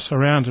go across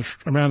around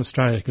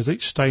Australia, because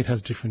each state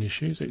has different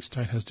issues, each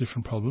state has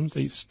different problems,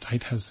 each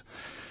state has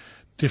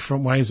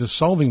different ways of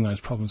solving those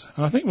problems.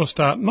 And I think we'll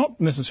start not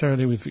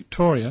necessarily with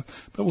Victoria,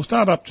 but we'll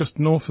start up just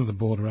north of the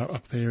border,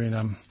 up there in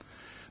the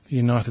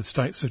United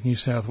States of New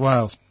South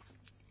Wales,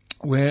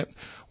 where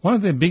one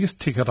of their biggest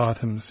ticket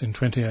items in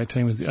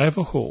 2018 was the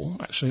overhaul,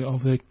 actually,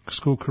 of their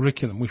school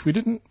curriculum, which we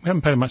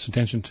haven't paid much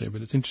attention to,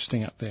 but it's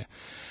interesting up there.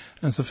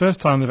 And it's the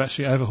first time they've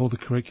actually overhauled the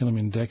curriculum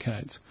in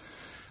decades.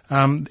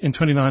 In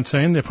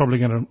 2019, they're probably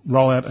going to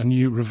roll out a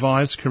new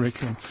revised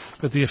curriculum,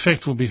 but the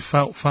effect will be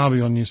felt far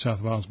beyond New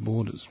South Wales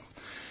borders.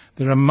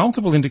 There are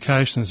multiple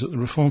indications that the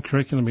reformed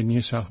curriculum in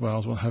New South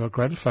Wales will have a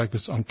greater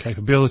focus on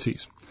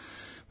capabilities.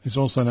 It's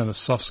also known as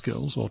soft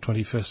skills or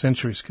 21st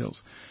century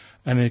skills,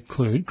 and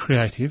include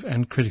creative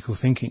and critical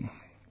thinking.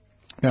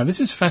 Now,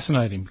 this is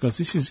fascinating because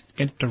this is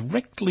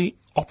directly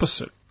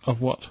opposite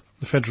of what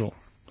the Federal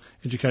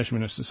Education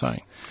Minister is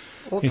saying.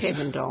 Or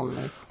Kevin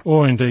Donnelly.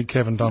 Or indeed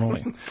Kevin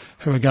Donnelly,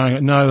 who are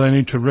going, no, they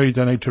need to read,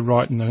 they need to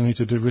write, and they need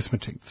to do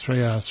arithmetic,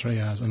 3 hours,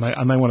 and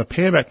they want to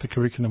pare back the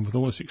curriculum with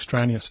all this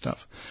extraneous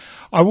stuff.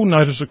 I will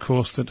notice, of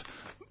course, that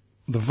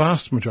the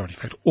vast majority,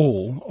 in fact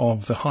all,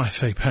 of the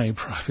high-fee paying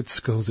private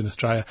schools in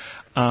Australia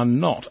are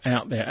not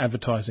out there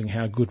advertising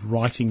how good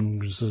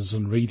writings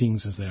and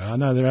readings as there are.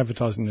 No, they're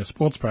advertising their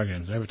sports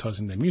programs, they're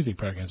advertising their music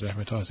programs, they're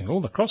advertising all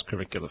the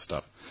cross-curricular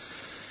stuff.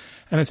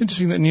 And it's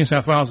interesting that New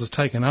South Wales has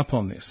taken up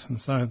on this,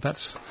 and so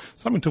that's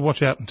something to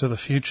watch out into the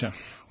future.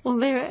 Well,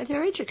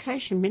 their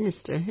Education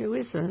Minister, who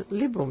is a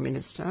Liberal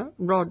Minister,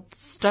 Rod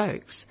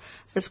Stokes,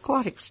 is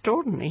quite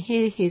extraordinary.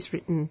 Here he's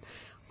written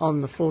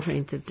on the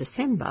 14th of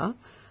December,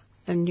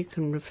 and you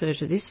can refer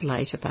to this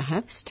later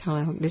perhaps, tell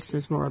our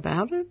listeners more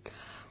about it,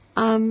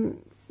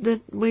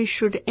 that we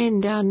should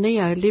end our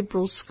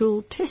neoliberal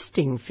school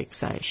testing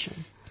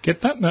fixation.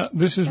 Get that? No,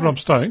 this is Rob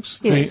Stokes,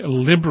 the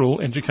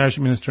Liberal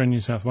Education Minister in New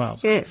South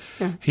Wales. Yeah.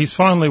 He's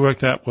finally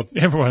worked out what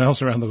everyone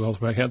else around the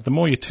world's worked out. The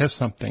more you test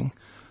something,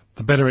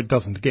 the better it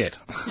doesn't get.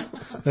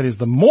 That is,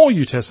 the more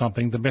you test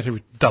something, the better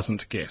it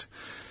doesn't get.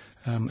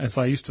 As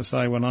I used to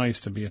say when I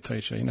used to be a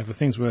teacher, if a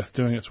thing's worth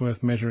doing, it's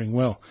worth measuring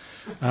well.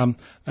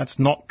 That's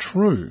not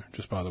true,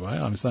 just by the way.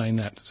 I'm saying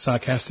that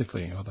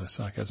sarcastically, although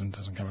sarcasm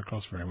doesn't come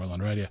across very well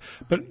on radio.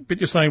 But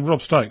you're saying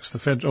Rob Stokes,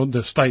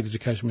 the State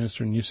Education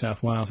Minister in New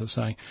South Wales, is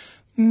saying,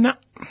 no,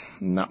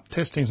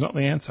 testing's not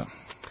the answer.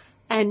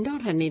 And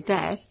not only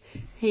that,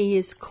 he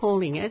is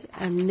calling it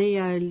a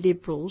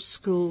neoliberal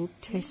school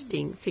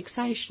testing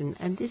fixation.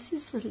 And this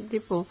is a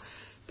liberal.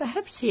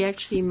 Perhaps he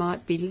actually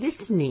might be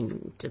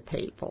listening to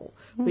people,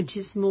 which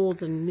is more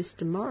than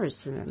Mr.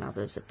 Morrison and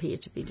others appear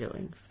to be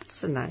doing.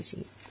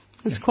 Fascinating.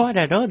 It's quite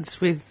at odds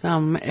with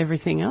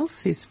everything else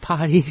his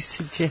party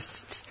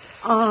suggests.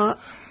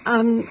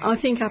 I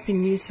think up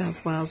in New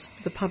South Wales,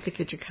 the public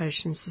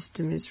education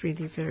system is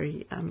really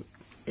very...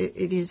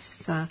 it is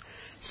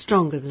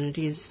stronger than it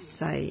is,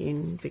 say,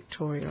 in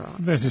Victoria.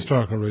 There's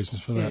historical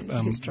reasons for that,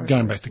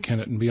 going back to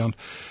Kennett and beyond.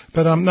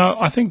 But no,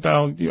 I think,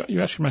 Dale,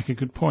 you actually make a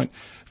good point.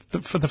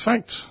 For the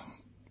fact,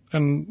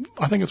 and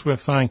I think it's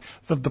worth saying,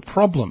 that the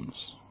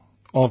problems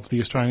of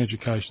the Australian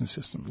education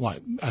system,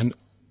 and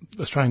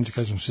the Australian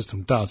education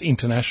system does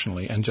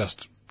internationally and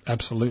just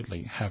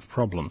absolutely have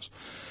problems.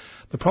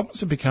 The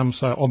problems have become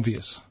so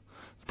obvious,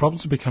 the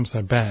problems have become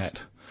so bad,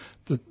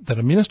 that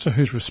a minister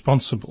who's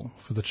responsible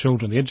for the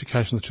children, the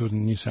education of the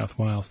children in New South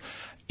Wales,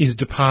 is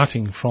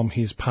departing from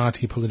his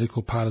party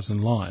political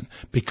partisan line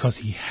because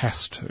he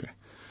has to.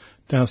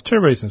 Now, there's two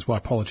reasons why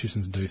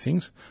politicians do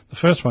things. The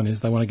first one is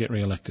they want to get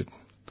re-elected.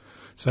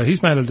 So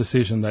he's made a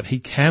decision that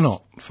he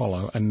cannot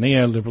follow a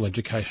neoliberal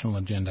educational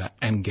agenda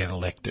and get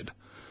elected.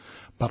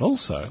 But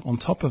also, on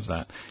top of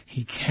that,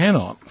 he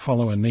cannot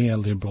follow a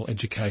neoliberal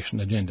education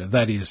agenda.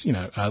 That is,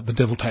 the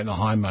devil take the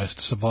hindmost,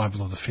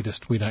 survival of the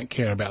fittest, we don't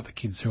care about the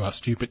kids who are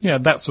stupid.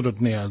 That sort of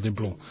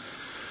neoliberal,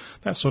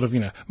 that sort of,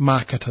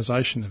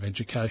 marketisation of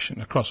education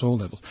across all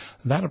levels.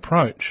 That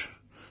approach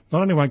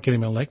not only won't get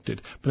him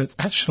elected, but it's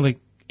actually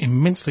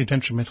immensely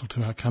detrimental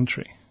to our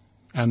country.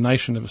 our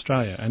nation of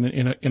Australia. And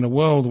in a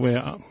world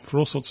where, for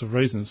all sorts of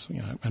reasons,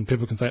 and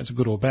people can say it's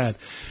good or bad,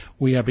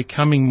 we are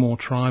becoming more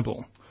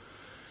tribal.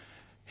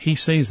 He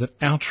sees that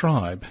our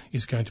tribe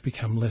is going to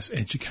become less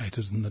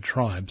educated than the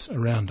tribes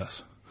around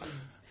us.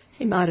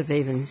 He might have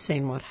even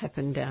seen what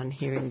happened down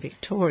here in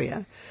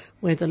Victoria,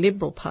 where the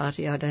Liberal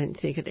Party, I don't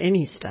think at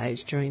any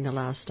stage during the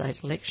last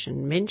state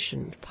election,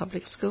 mentioned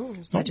public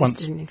schools. Not they once.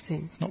 just didn't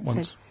exist. Not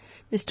once.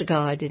 Mr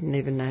Guy didn't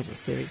even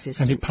notice their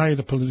existence. And he paid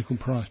a political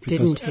price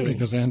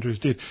because Andrews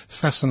did. It's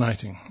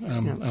fascinating,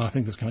 and I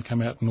think that's going to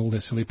come out in all their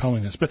silly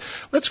polliness. But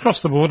let's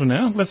cross the border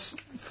now.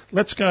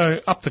 Let's go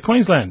up to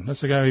Queensland.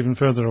 Let's go even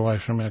further away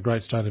from our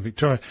great state of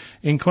Victoria.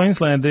 In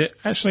Queensland, they're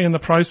actually in the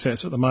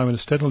process at the moment of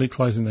steadily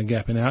closing the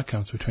gap in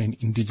outcomes between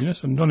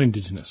Indigenous and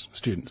non-Indigenous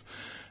students.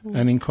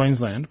 And in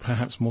Queensland,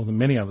 perhaps more than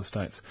many other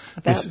states,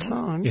 it's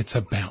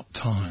about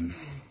time.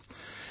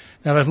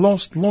 Now, they've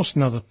launched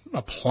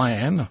a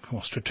plan,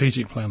 or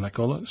strategic plan they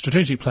call it.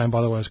 Strategic plan, by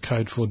the way, is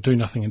code for do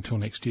nothing until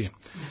next year.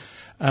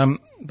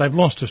 They've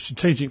launched a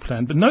strategic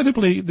plan, but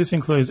notably this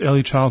includes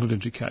early childhood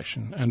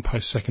education and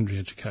post-secondary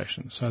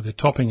education. So they're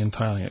topping and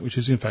tailing it, which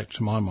is, in fact,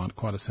 to my mind,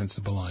 quite a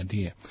sensible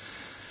idea.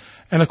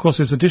 And, of course,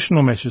 there's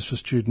additional measures for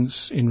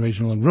students in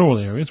regional and rural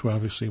areas where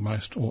obviously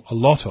most, or a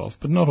lot of,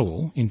 but not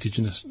all,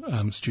 Indigenous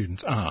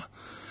students are.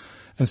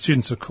 And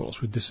students, of course,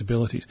 with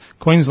disabilities.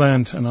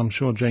 Queensland, and I'm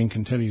sure Jean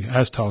can tell you,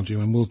 has told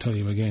you and will tell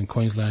you again,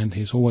 Queensland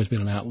has always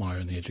been an outlier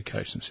in the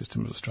education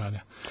system of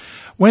Australia.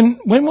 When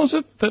was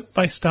it that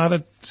they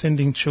started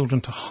sending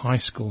children to high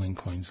school in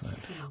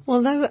Queensland?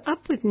 Well, they were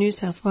up with New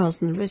South Wales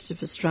and the rest of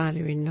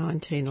Australia in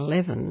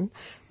 1911,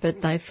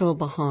 but they fell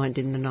behind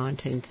in the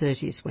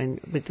 1930s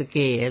with the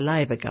Gare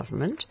Labor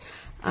government,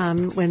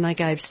 when they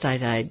gave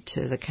state aid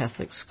to the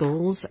Catholic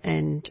schools,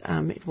 and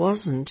it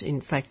wasn't,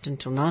 in fact,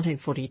 until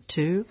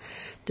 1942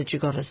 that you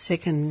got a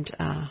second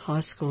high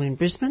school in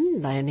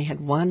Brisbane. They only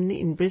had one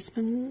in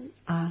Brisbane,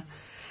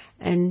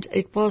 and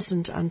it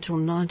wasn't until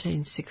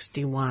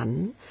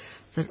 1961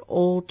 that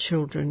all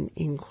children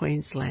in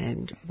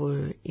Queensland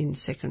were in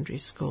secondary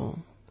school.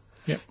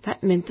 Yep.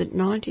 That meant that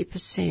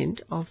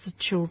 90% of the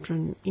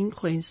children in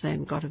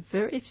Queensland got a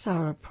very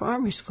thorough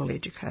primary school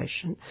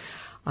education.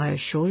 I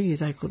assure you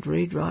they could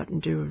read, write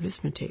and do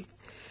arithmetic,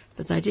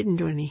 but they didn't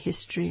do any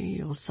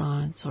history or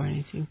science or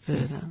anything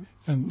further.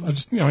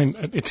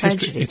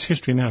 It's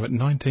history now, but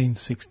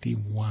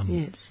 1961.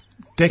 Yes.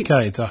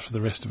 Decades after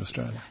the rest of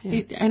Australia.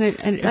 Yeah.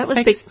 That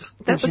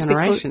was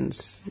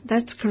generations.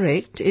 That's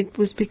correct. It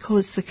was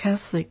because the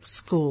Catholic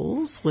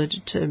schools were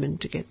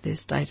determined to get their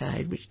state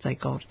aid, which they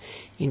got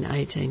in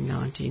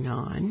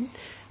 1899,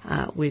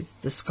 with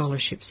the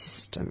scholarship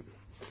system.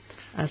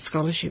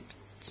 Scholarships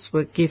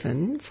were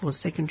given for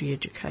secondary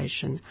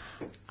education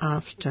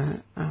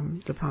after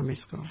the primary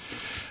school.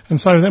 And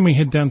so then we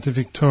head down to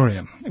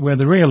Victoria, where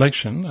the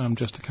re-election,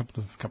 just a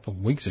couple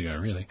of weeks ago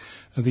really,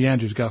 of the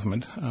Andrews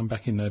government,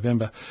 back in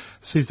November,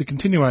 sees the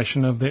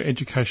continuation of their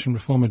education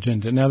reform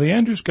agenda. Now, the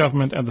Andrews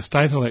government at the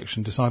state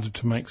election decided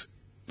to make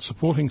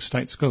supporting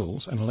state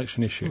schools an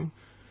election issue.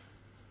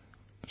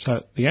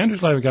 So the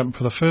Andrews Labor government,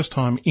 for the first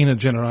time in a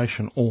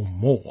generation or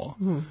more,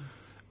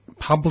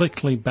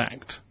 publicly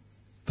backed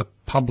the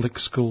public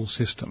school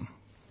system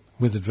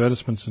with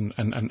advertisements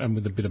and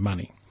with a bit of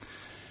money.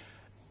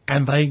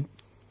 And they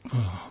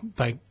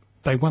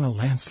won a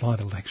landslide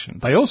election.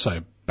 They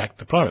also backed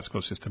the private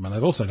school system, and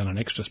they've also done an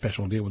extra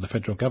special deal with the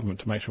federal government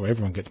to make sure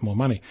everyone gets more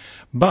money.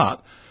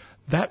 But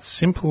that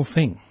simple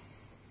thing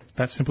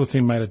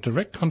made a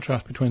direct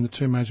contrast between the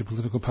two major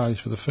political parties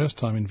for the first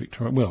time in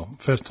Victoria,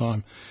 first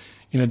time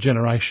in a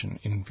generation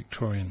in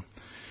Victorian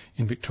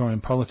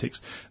politics.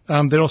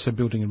 They're also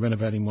building and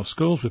renovating more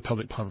schools with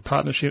public-private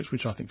partnerships,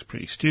 which I think is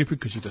pretty stupid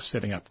because you're just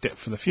setting up debt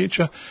for the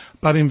future.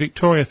 But in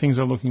Victoria, things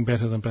are looking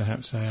better than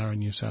perhaps they are in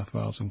New South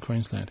Wales and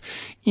Queensland.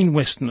 In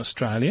Western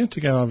Australia, to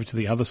go over to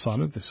the other side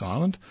of this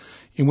island,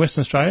 in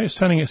Western Australia, it's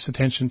turning its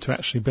attention to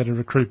actually better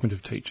recruitment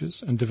of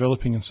teachers and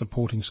developing and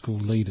supporting school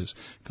leaders,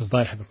 because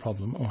they have a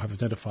problem, or have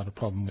identified a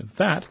problem with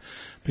that,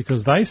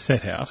 because they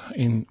set out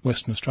in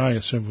Western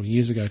Australia several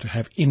years ago to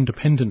have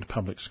independent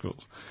public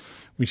schools,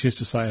 which is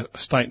to say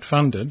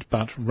state-funded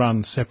but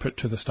run separate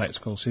to the state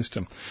school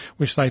system,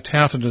 which they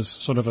touted as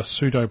sort of a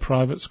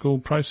pseudo-private school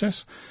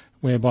process,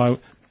 whereby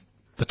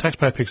the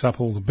taxpayer picks up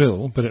all the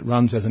bill, but it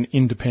runs as an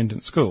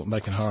independent school. They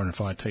can hire and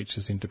fire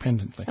teachers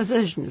independently. A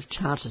version of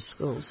charter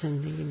schools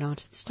in the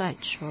United States,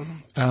 surely.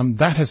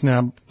 That has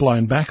now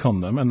blown back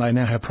on them, and they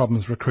now have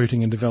problems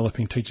recruiting and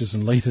developing teachers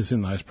and leaders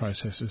in those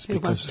processes. Who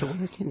wants to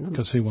work in them?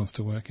 Because who wants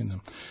to work in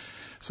them?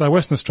 So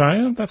Western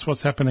Australia, that's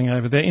what's happening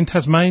over there. In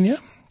Tasmania,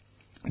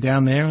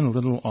 down there in a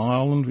little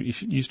island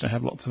which used to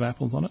have lots of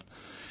apples on it.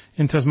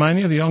 In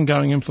Tasmania, the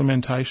ongoing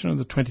implementation of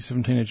the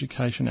 2017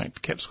 Education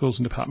Act kept schools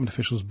and department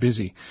officials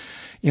busy,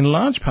 in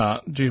large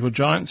part due to a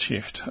giant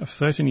shift of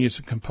 13 years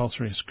of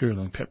compulsory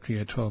schooling, PEP to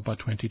Year 12 by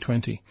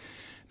 2020,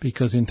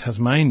 because in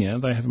Tasmania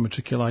they have a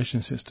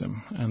matriculation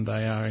system, and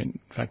they are in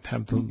fact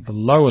have the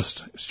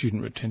lowest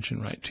student retention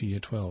rate to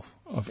Year 12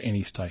 of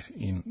any state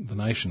in the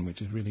nation,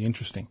 which is really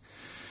interesting.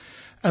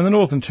 And the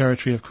Northern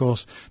Territory, of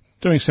course,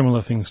 doing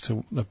similar things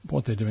to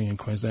what they're doing in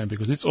Queensland,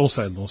 because it's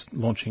also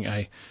launching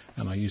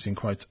and I use in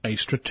quotes, a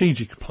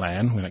strategic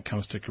plan when it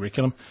comes to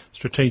curriculum.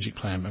 Strategic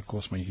plan, of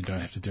course, means you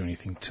don't have to do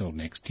anything till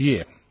next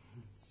year.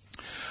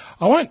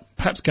 I won't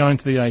perhaps go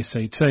into the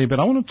ACT, but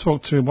I want to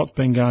talk to what's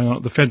been going on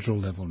at the federal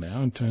level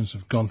now in terms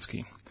of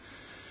Gonski.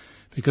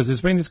 Because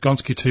there's been this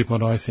Gonski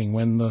 2.0 thing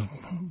when the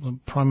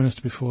Prime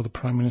Minister before,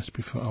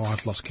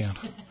 I've lost count.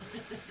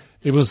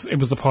 It was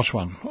the posh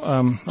one.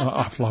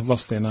 I've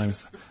lost their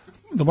names.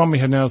 The one we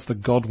have now is the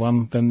God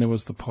one, then there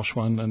was the posh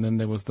one, and then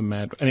there was the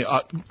mad...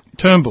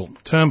 Turnbull,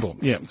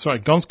 yeah,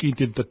 sorry, Gonski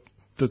did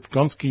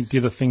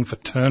a thing for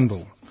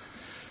Turnbull.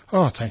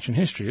 Oh, it's ancient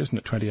history, isn't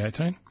it,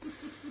 2018?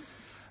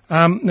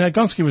 Now,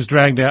 Gonski was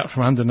dragged out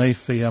from underneath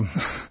the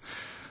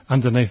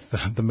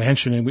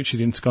mansion in which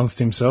he'd ensconced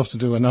himself to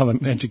do another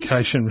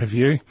education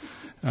review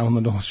on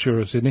the North Shore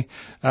of Sydney.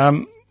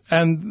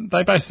 And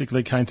they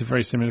basically came to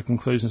very similar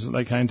conclusions that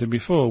they came to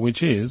before,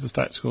 which is the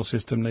state school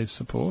system needs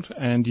support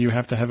and you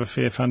have to have a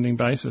fair funding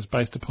basis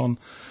based upon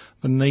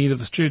the need of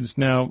the students.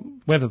 Now,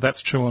 whether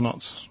that's true or not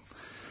is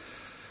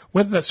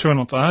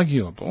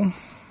arguable,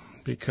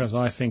 because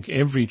I think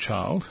every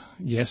child,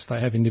 yes,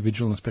 they have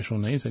individual and special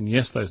needs, and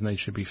yes, those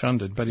needs should be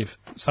funded, but if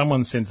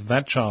someone sends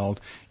that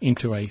child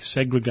into a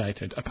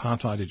segregated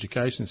apartheid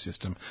education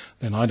system,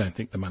 then I don't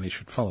think the money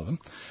should follow them.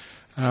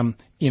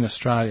 In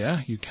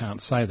Australia, you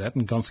can't say that,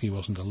 and Gonski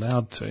wasn't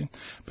allowed to,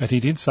 but he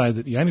did say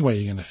that the only way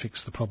you're going to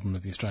fix the problem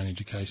of the Australian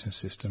education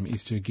system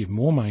is to give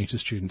more money to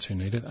students who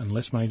need it and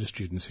less money to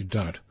students who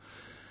don't.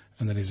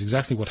 And that is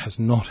exactly what has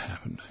not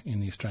happened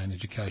in the Australian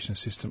education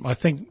system. I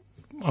think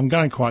I'm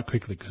going quite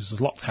quickly because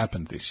a lot's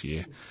happened this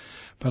year,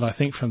 but I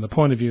think from the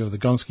point of view of the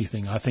Gonski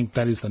thing, I think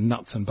that is the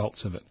nuts and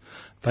bolts of it.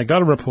 They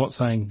got a report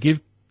saying give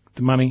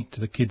the money to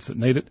the kids that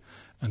need it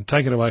and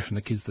take it away from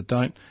the kids that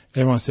don't.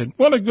 Everyone said,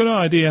 what a good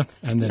idea,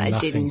 and then they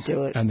nothing. Didn't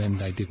do it. And then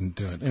they didn't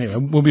do it. Anyway,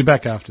 we'll be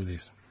back after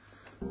this.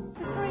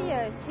 For 3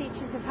 years,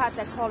 teachers have had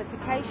their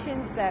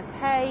qualifications, their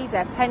pay,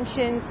 their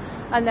pensions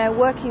and their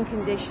working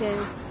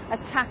conditions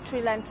attacked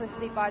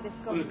relentlessly by this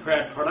government. I'm a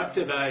proud product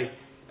of a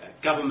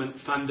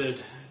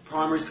government-funded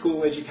primary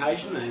school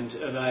education and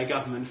of a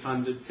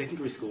government-funded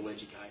secondary school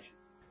education.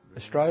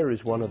 Australia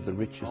is one of the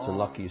richest and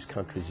luckiest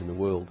countries in the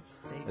world,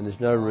 and there's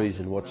no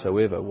reason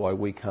whatsoever why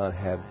we can't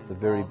have the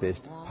very best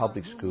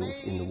public schools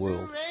in the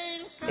world.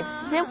 If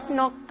they're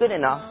not good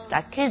enough,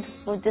 that kids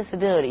with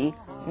disability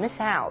miss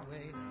out.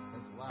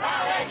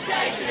 Our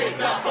education is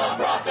not for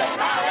profit.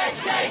 Our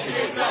education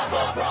is not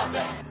for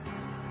profit.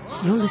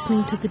 You're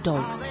listening to The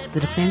Dogs,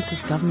 the defence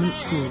of government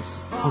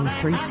schools, on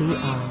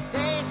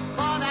 3CR.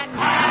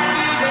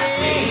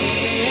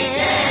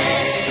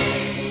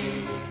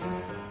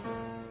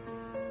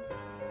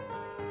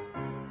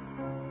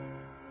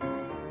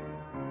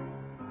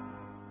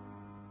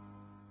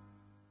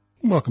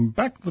 Welcome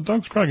back to the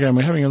Dogs program.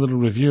 We're having a little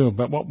review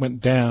about what went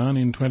down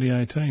in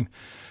 2018.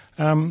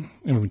 And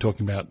we've been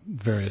talking about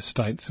various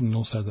states and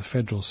also the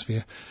federal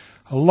sphere.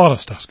 A lot of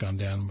stuff's gone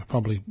down. We're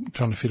probably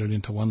trying to fit it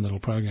into one little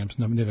program,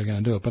 so I'm never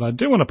going to do it. But I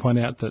do want to point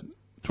out that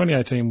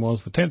 2018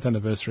 was the 10th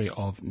anniversary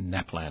of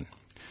NAPLAN.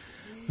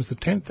 It was the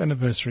 10th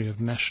anniversary of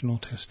national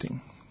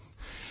testing.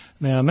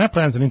 Now,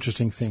 NAPLAN's an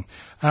interesting thing.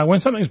 When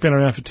something's been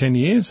around for 10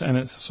 years and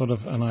it's sort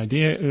of an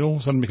idea, it all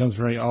of a sudden becomes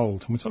very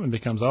old. And when something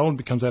becomes old, it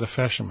becomes out of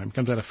fashion. When it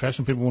becomes out of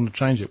fashion, people want to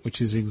change it,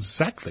 which is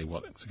exactly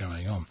what's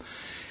going on.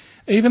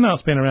 Even though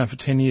it's been around for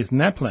 10 years,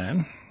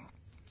 NAPLAN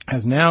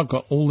has now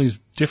got all these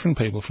different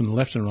people from the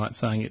left and right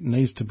saying it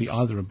needs to be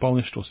either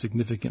abolished or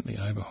significantly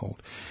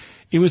overhauled.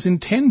 It was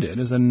intended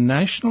as a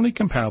nationally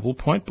comparable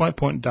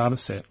point-by-point data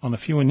set on a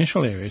few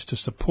initial areas to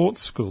support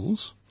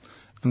schools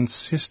and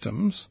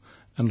systems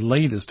and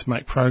leaders to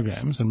make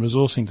programs and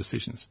resourcing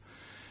decisions.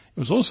 It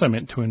was also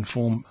meant to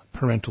inform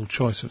parental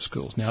choice of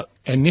schools. Now,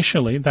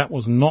 initially, that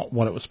was not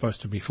what it was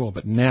supposed to be for,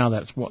 but now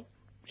that's what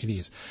it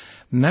is.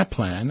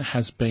 NAPLAN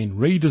has been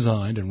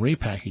redesigned and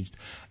repackaged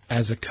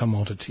as a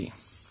commodity.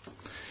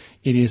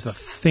 It is a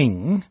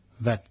thing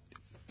that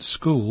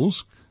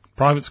schools,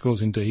 private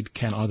schools indeed,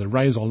 can either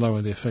raise or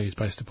lower their fees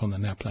based upon the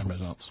NAPLAN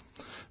results.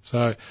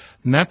 So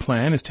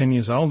NAPLAN is 10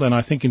 years old, and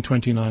I think in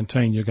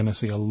 2019 you're going to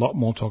see a lot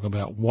more talk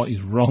about what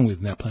is wrong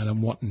with NAPLAN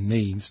and what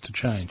needs to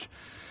change.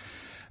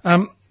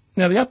 Now,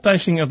 the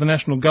updating of the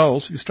national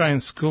goals for the Australian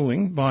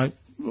schooling by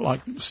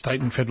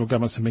state and federal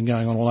governments have been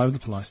going on all over the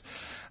place.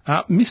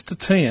 Mr.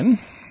 Tehan,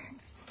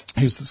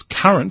 who's the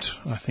current,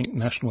 I think,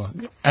 national...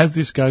 As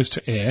this goes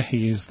to air,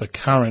 he is the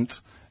current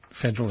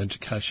Federal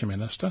Education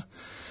Minister.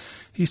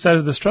 He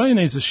stated Australia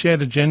needs a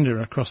shared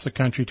agenda across the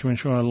country to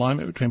ensure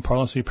alignment between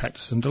policy,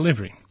 practice and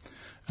delivery,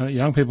 and that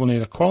young people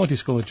need a quality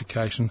school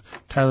education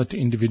tailored to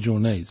individual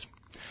needs.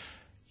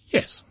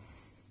 Yes.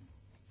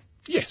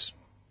 Yes.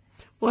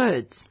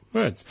 Words.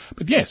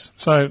 But yes.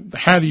 So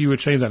how do you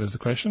achieve that is the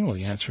question? Well,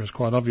 the answer is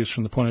quite obvious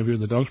from the point of view of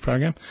the Dogs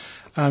program.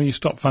 You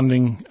stop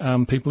funding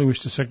people who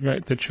wish to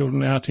segregate their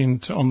children out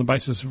on the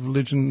basis of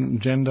religion,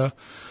 gender,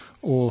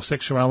 or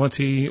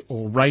sexuality,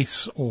 or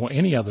race, or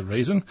any other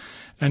reason,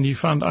 and you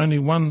fund only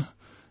one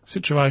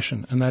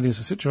situation, and that is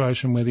a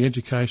situation where the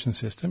education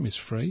system is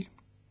free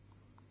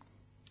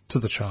to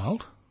the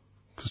child,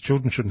 because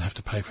children shouldn't have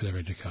to pay for their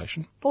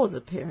education. Or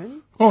the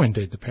parent. Or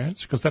indeed the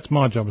parents, because that's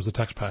my job as a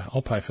taxpayer.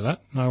 I'll pay for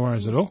that, no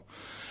worries at all.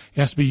 It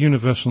has to be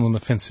universal and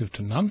offensive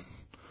to none.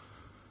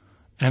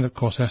 And, of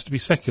course, it has to be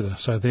secular.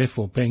 So,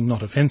 therefore, being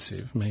not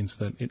offensive means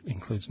that it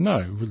includes no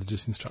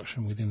religious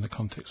instruction within the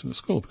context of the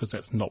school, because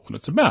that's not what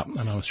it's about.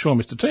 And I'm sure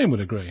Mr. Team would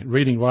agree.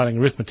 Reading, writing,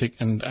 arithmetic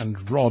and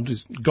God,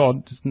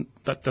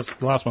 the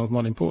last one's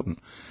not important.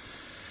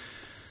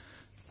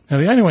 Now,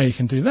 the only way you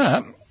can do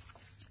that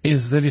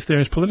is that if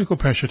there is political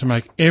pressure to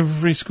make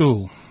every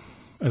school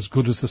as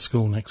good as the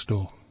school next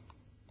door.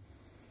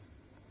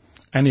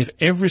 And if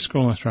every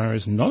school in Australia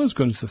is not as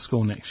good as the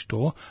school next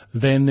door,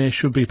 then there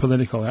should be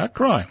political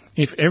outcry.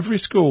 If every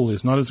school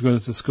is not as good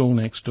as the school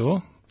next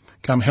door,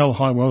 come hell,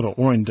 high water,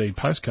 or indeed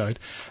postcode,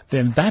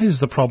 then that is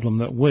the problem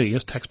that we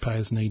as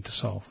taxpayers need to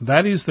solve.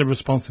 That is the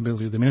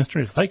responsibility of the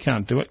ministry. If they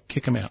can't do it,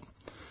 kick them out.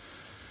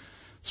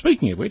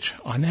 Speaking of which,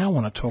 I now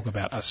want to talk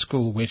about a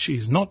school which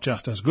is not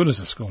just as good as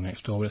the school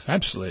next door, but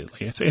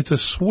it's a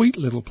sweet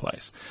little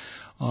place.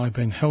 I've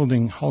been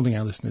holding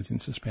our listeners in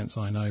suspense,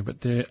 I know,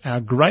 but our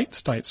great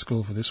state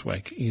school for this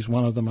week is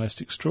one of the most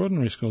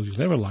extraordinary schools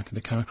you're ever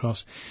likely to come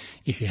across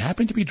if you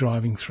happen to be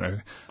driving through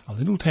a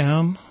little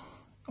town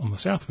on the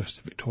southwest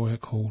of Victoria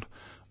called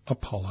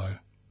Apollo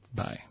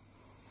Bay.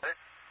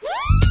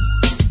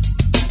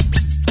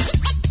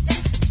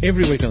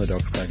 Every week on the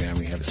Dogs program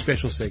we have a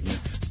special segment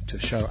to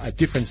show a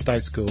different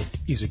state school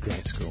is a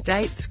great school.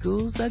 State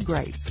schools are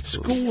great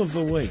schools. School of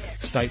the week.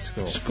 State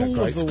school.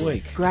 School of the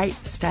week. Great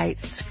state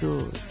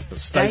schools.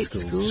 State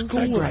schools.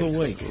 School of the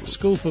week.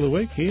 School for the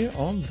week here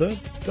on the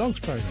Dogs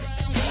program.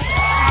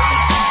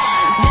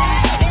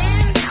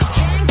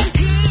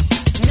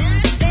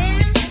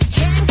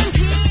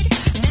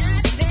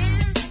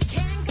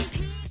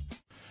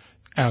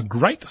 Our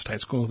great state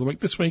school of the week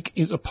this week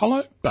is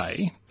Apollo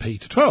Bay P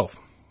to 12.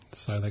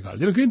 So they got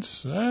little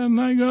kids, and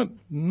they got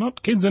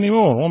not kids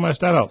anymore,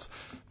 almost adults.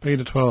 P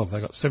to 12.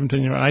 They got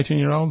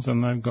 18-year-olds,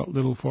 and they've got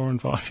little 4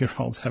 and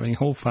 5-year-olds having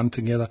all fun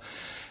together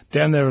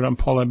down there at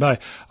Apollo Bay.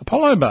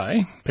 Apollo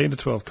Bay, P to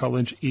 12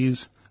 college,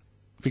 is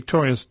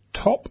Victoria's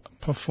top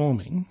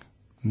performing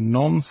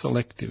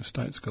non-selective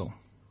state school.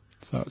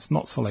 So it's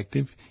not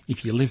selective.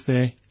 If you live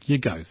there, you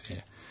go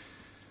there.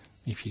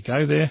 If you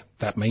go there,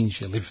 that means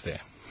you live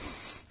there.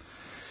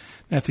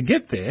 Now, to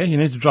get there, you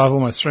need to drive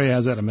almost 3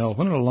 hours out of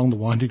Melbourne along the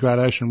windy Great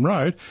Ocean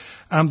Road.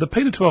 The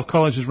P to 12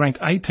 college is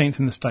ranked 18th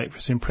in the state for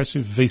its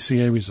impressive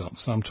VCE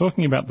results. So I'm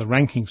talking about the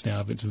rankings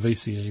now of its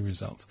VCE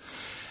results.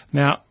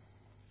 Now,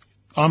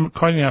 I'm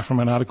quoting now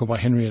from an article by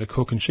Henrietta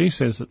Cook, and she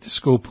says that this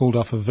school pulled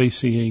off a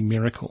VCE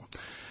miracle.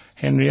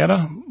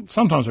 Henrietta,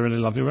 sometimes I really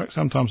love your work,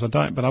 sometimes I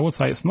don't, but I would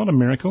say it's not a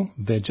miracle.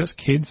 They're just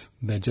kids.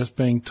 They're just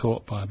being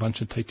taught by a bunch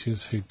of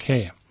teachers who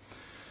care.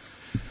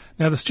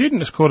 Now, the student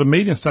has scored a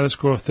median study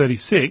score of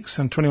 36,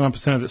 and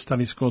 21% of its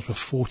study scores were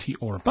 40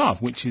 or above,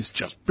 which is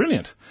just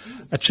brilliant.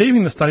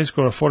 Achieving the study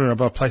score of 40 or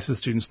above places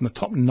students in the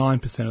top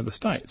 9% of the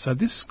state. So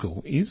this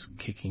school is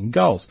kicking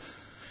goals.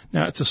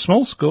 Now, it's a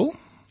small school.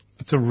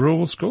 It's a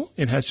rural school.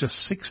 It has just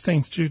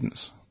 16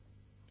 students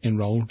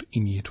enrolled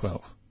in Year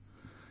 12.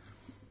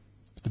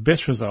 The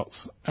best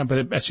results,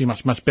 but actually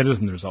much better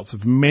than the results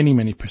of many,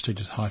 many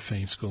prestigious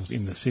high-fee schools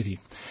in the city.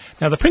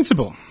 Now, the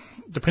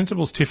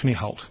principal's Tiffany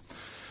Holt.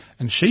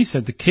 And she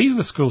said the key to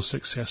the school's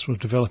success was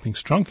developing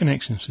strong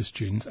connections with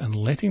students and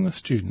letting the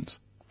students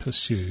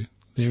pursue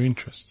their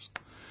interests.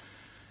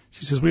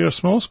 She says, we are a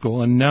small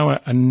school and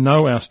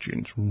know our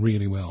students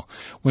really well.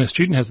 When a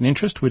student has an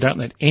interest, we don't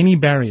let any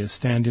barriers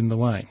stand in the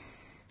way.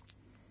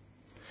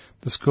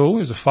 The school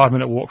is a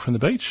 5-minute walk from the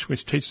beach,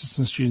 which teachers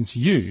and students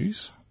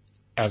use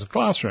as a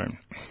classroom.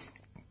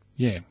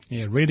 Yeah,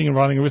 reading and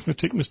writing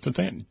arithmetic, Mr.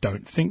 Dan?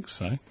 Don't think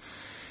so.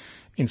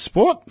 In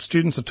sport,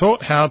 students are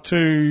taught how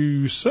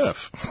to surf,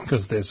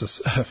 because there's a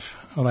surf,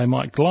 or they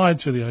might glide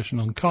through the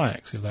ocean on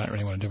kayaks if they don't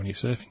really want to do any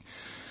surfing.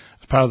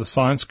 As part of the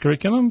science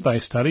curriculum, they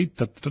study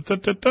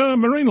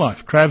marine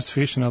life, crabs,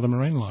 fish and other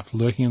marine life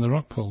lurking in the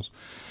rock pools.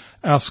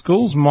 Our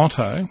school's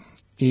motto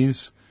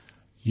is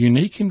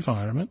unique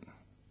environment,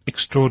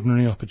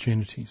 extraordinary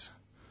opportunities.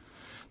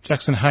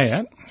 Jackson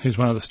Hayat, who's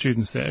one of the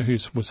students there, who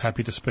was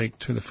happy to speak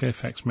to the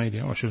Fairfax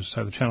media, or I should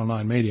say the Channel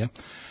 9 media,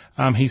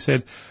 he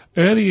said,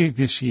 earlier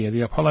this year,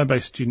 the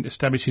Apollo-based student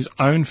established his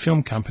own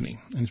film company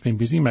and has been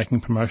busy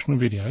making promotional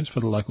videos for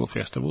the local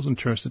festivals and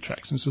tourist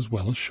attractions as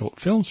well as short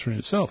films for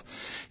himself.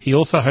 He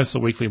also hosts a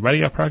weekly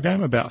radio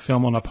program about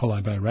film on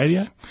Apollo Bay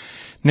Radio.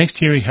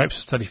 Next year, he hopes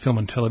to study film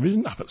and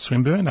television up at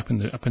Swinburne, up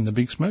in the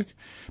Big Smoke.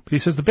 But he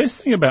says the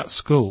best thing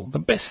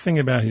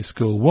about his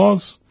school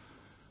was,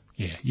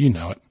 yeah, you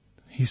know it,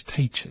 his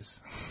teachers.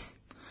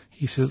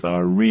 He says, they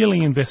were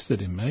really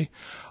invested in me.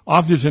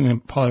 I've lived in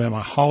Apollo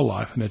my whole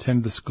life and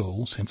attended the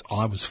school since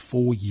I was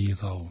 4 years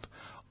old.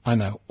 I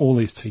know all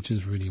these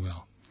teachers really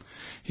well.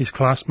 His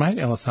classmate,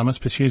 Ella Summers,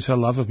 pursues her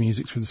love of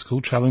music through the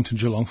school, travelling to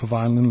Geelong for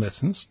violin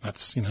lessons.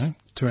 That's,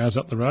 2 hours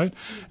up the road.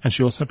 And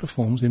she also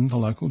performs in the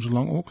local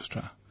Geelong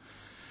Orchestra.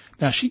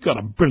 Now, she got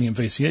a brilliant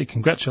VCE.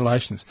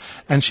 Congratulations.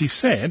 And she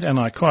said, and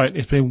I quote,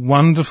 "It's been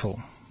wonderful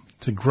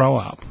to grow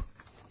up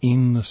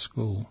in the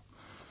school."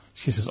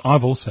 She says,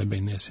 "I've also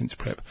been there since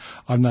prep.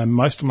 I've known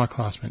most of my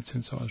classmates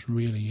since I was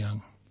really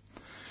young."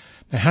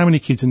 Now, how many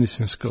kids in this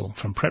in school?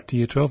 From prep to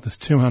year 12, there's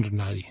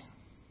 280.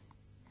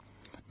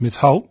 Ms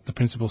Holt, the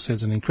principal,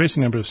 says an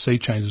increasing number of sea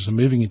changers are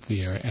moving into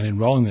the area and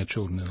enrolling their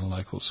children in the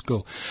local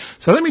school.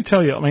 So let me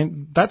tell you, I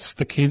mean, that's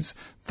the kids,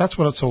 that's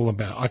what it's all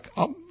about.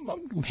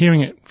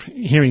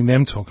 Hearing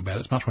them talk about it,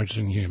 it's much more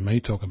interesting than hearing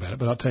me talk about it,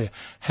 but I'll tell you,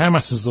 how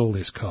much does all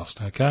this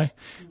cost, okay?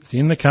 It's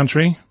in the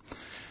country,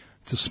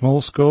 it's a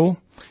small school,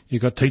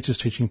 you've got teachers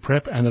teaching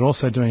prep, and they're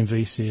also doing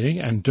VCE,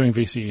 and doing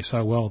VCE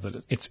so well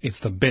that it's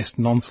the best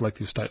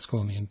non-selective state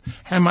school in the end.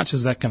 How much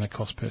is that going to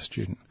cost per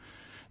student?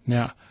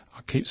 Now,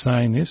 I keep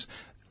saying this,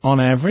 on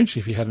average,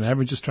 if you had an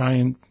average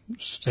Australian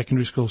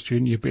secondary school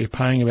student, you'd be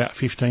paying about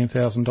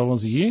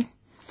 $15,000 a year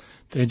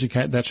to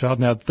educate that child.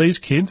 Now, these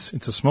kids,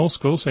 it's a small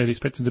school, so you'd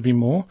expect it to be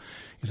more.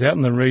 It's out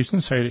in the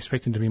region, so you'd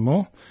expect it to be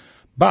more.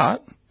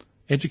 But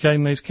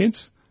educating these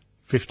kids,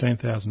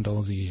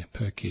 $15,000 a year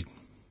per kid.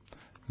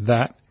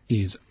 That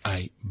is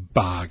a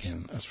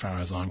bargain as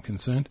far as I'm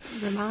concerned.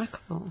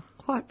 Remarkable.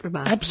 Quite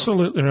remarkable.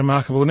 Absolutely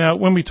remarkable. Now,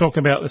 when we talk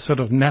about the sort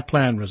of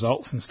NAPLAN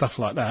results and stuff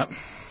like that,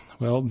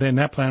 well, their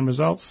NAPLAN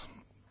results,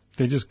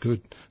 they're just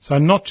good. So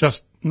not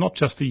just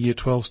the year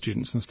 12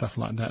 students and stuff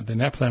like that. Their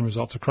NAPLAN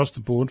results across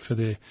the board for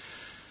their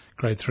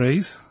grade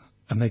 3s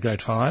and their grade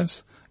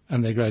 5s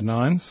and their grade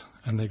 9s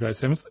and their grade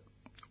 7s,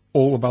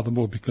 all above the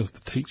board because the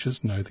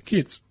teachers know the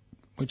kids,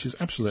 which is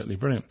absolutely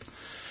brilliant.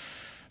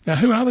 Now,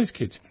 who are these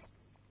kids?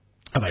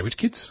 Are they rich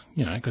kids?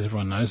 You know, because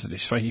everyone knows that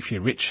if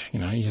you're rich, you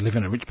know, you live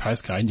in a rich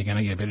postcode, you're going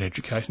to get a better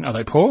education. Are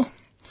they poor?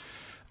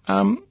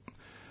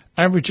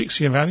 Average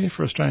ICSIA value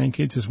for Australian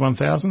kids is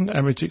 1,000.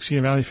 Average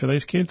ICSIA value for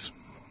these kids,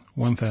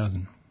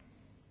 1,000.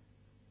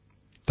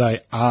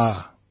 They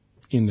are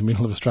in the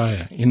middle of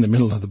Australia, in the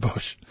middle of the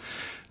bush.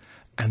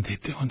 And they're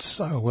doing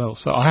so well.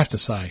 So I have to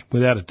say,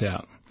 without a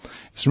doubt,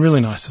 it's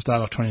really nice to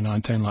start off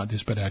 2019 like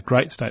this, but our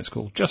great state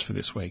school just for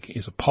this week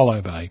is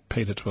Apollo Bay,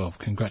 Peter 12.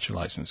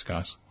 Congratulations,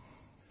 guys.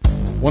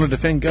 Want to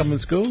defend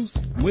government schools?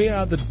 We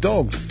are the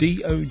Dogs,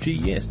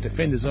 D-O-G-S,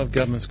 Defenders of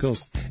Government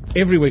Schools.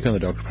 Every week on the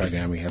Dogs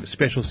program we have a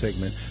special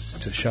segment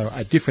to show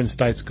a different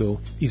state school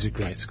is a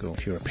great school.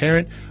 If you're a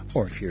parent,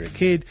 or if you're a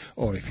kid,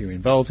 or if you're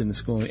involved in the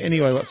school in any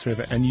way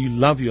whatsoever and you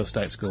love your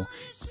state school,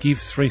 give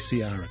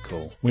 3CR a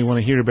call. We want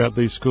to hear about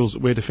these schools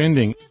that we're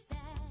defending.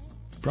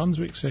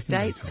 Brunswick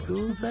Secondary State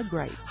schools are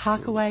great.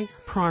 Harkaway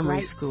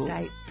Primary School.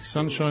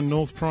 Sunshine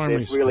North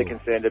Primary School. They're really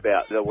concerned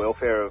about the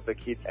welfare of the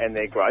kids and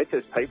their growth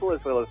as people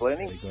as well as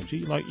learning.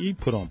 You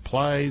put on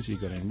plays, you've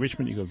got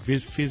enrichment, you've got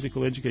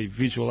physical education,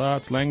 visual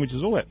arts,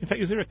 languages, all that. In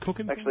fact, is there a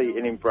cooking? Actually,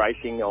 an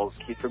embracing of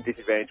kids from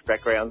disadvantaged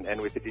backgrounds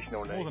and with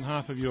additional needs. More than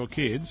half of your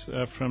kids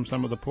are from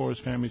some of the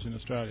poorest families in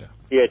Australia.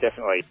 Yeah,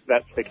 definitely.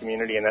 That's the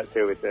community and that's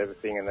who we're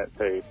servicing and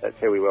that's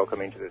who we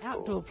welcome into the school.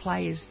 Outdoor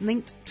play is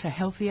linked to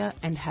healthier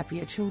and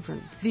happier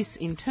children. This,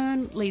 in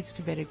turn, leads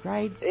to better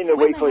grades. In the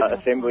weekly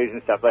assemblies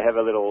and stuff, they have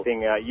a little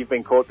thing, you've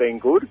been caught being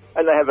good,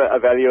 and they have a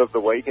value of the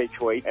week each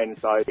week, and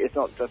so it's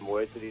not just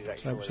words, it is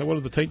actually. So what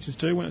do the teachers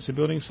do when it's a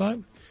building site?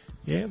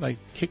 Yeah, they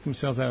kick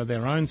themselves out of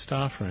their own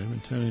staff room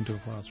and turn it into a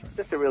classroom.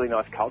 Just a really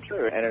nice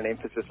culture and an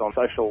emphasis on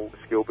social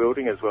skill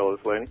building as well as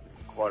learning.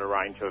 Quite a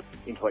range of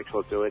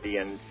intellectual ability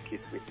and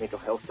kids with mental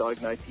health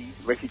diagnoses.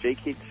 Refugee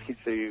kids, kids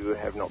who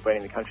have not been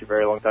in the country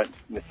very long, don't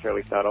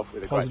necessarily start off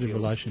with a positive great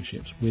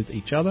relationships with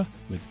each other,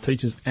 with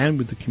teachers and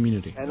with the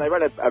community. And they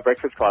run a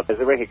breakfast club. There's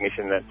a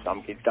recognition that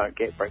some kids don't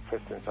get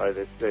breakfast and so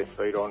there's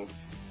food on.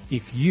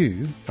 If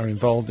you are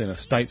involved in a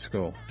state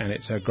school and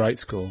it's a great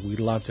school, we'd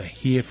love to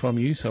hear from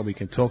you so we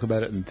can talk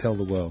about it and tell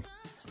the world.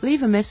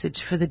 Leave a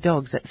message for the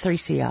Dogs at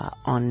 3CR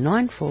on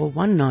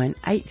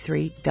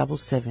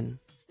 94198377.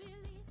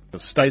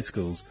 State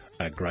schools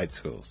are great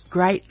schools.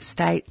 Great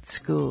state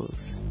schools.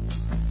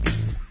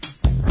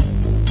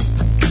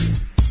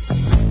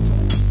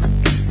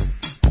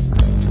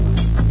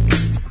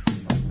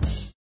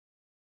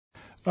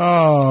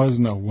 Oh,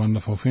 isn't it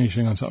wonderful?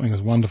 Finishing on something as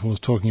wonderful as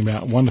talking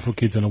about wonderful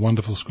kids in a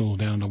wonderful school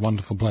down in a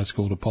wonderful place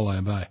called Apollo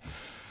Bay.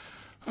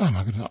 Oh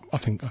my goodness, I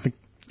think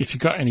if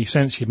you've got any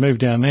sense, you'd move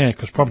down there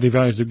because property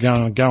values are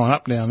going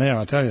up down there,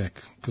 I tell you,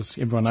 because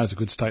everyone knows a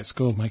good state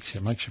school makes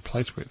your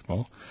place worth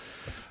more.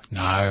 No,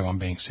 I'm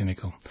being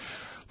cynical.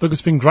 Look,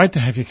 it's been great to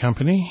have your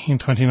company in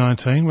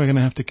 2019. We're going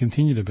to have to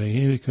continue to be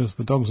here because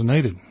the dogs are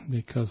needed,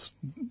 because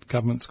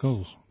government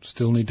schools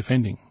still need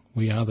defending.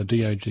 We are the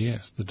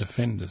DOGS, the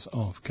Defenders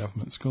of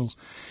Government Schools,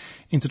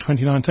 into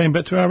 2019.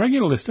 But to our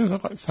regular listeners,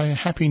 I'd like to say a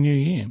Happy New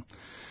Year.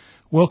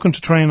 Welcome to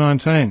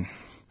 2019.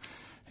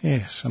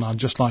 Yes, and I'd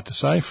just like to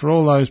say, for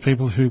all those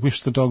people who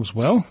wish the dogs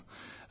well,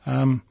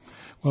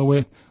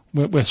 we're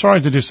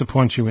sorry to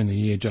disappoint you in the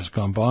year just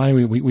gone by.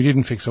 We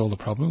didn't fix all the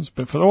problems,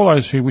 but for all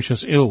those who wish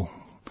us ill,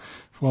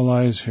 for all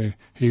those who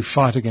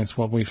fight against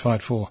what we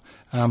fight for,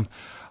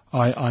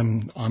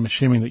 I'm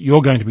assuming that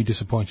you're going to be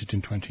disappointed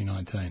in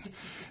 2019,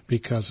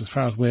 because as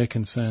far as we're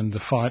concerned, the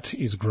fight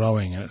is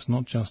growing, and it's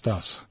not just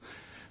us.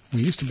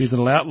 We used to be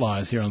little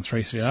outliers here on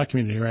 3CR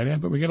Community Radio,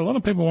 but we get a lot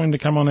of people wanting to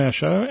come on our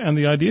show, and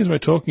the ideas we're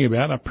talking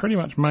about are pretty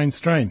much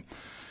mainstream.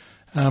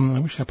 I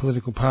wish our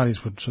political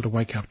parties would sort of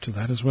wake up to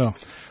that as well.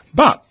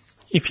 But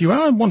if you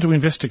want to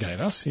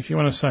investigate us, if you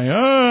want to say,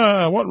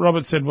 what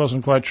Robert said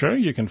wasn't quite true,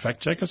 you can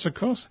fact check us, of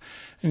course,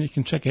 and you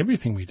can check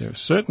everything we do,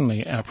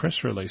 certainly our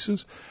press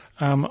releases,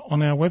 on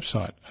our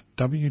website at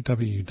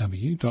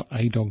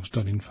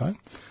www.adogs.info.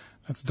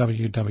 That's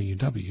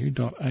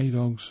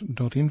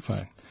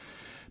www.adogs.info.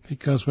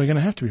 Because we're going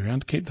to have to be around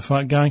to keep the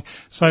fight going.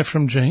 So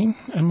from Jean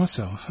and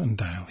myself and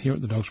Dale here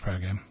at the Dogs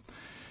Program,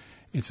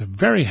 it's a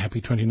very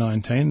happy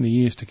 2019, the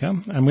years to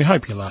come, and we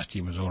hope your last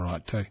year was all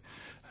right too.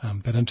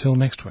 But until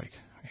next week,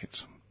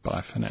 it's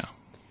bye for now.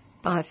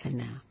 Bye for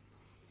now.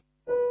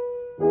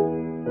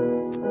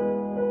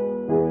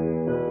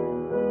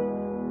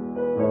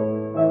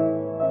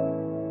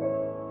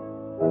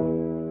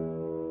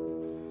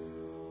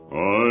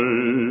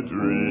 I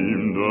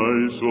dreamed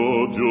I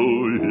saw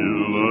Joe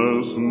Hill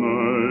last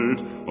night,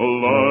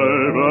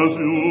 alive as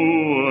you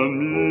and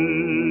me.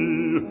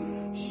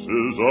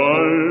 Says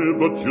I,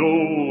 but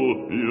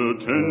Joe, you're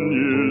 10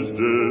 years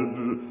dead.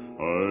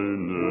 I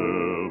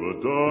never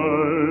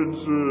died,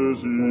 says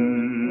he.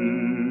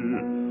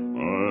 I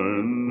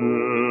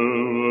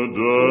never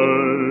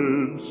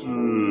died,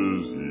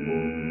 says he.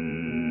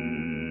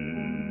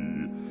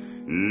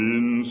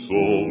 In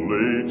Salt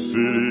Lake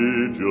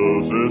City, Joe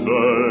says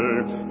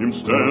I'm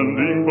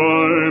standing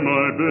by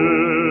my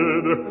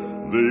bed.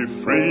 They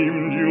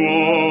framed you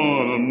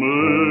on a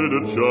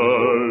murder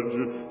charge,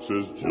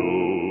 says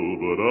Joe,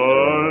 but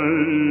I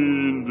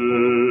ain't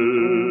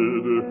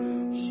dead,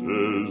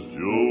 says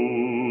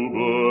Joe,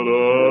 but I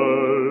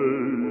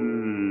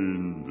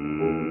ain't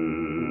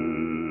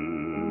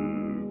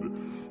dead.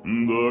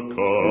 The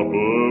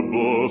copper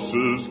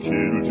bosses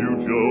killed you,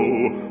 Joe.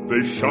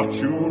 They shot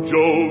you,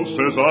 Joe,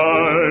 says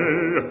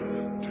I.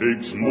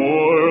 Takes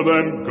more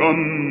than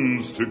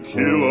guns to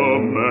kill a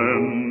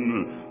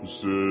man,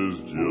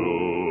 says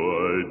Joe.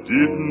 I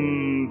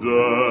didn't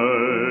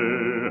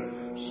die,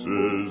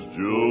 says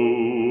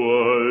Joe.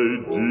 I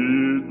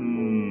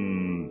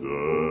didn't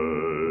die.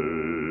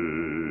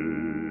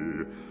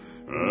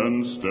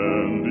 And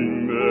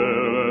standing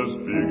there as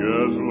big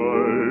as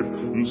life,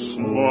 and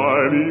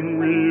smiling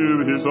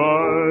with his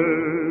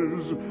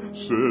eyes,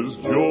 says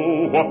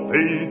Joe, what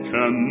they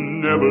can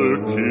never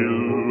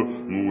kill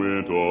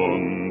went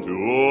on to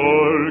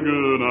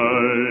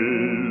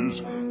organize,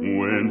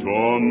 went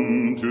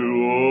on to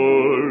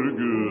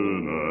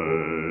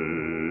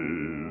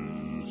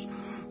organize.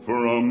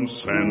 From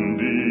San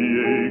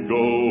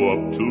Diego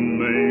up to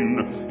Maine,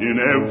 in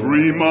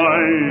every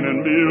mine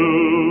and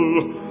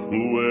mill,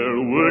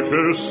 where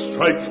workers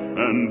strike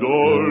and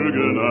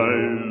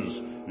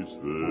organize, it's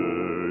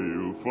there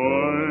you'll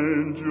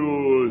find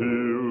your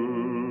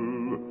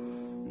hill.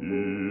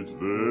 It's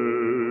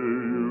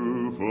there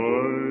you'll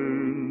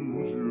find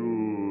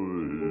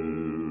your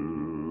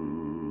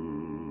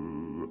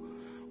hill.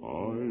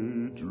 I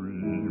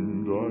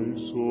dreamed I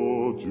saw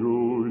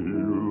Joe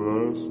Hill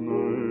last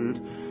night,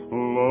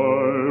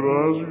 alive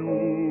as you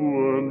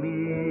and me.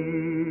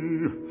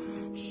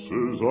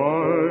 Says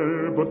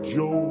I, but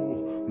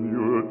Joe,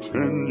 you're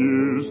 10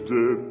 years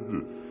dead.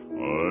 I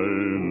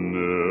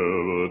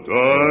never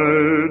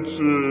died,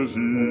 says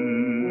he.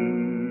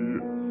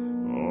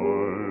 I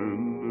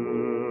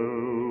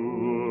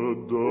never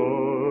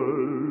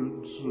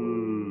died,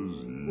 says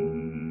he.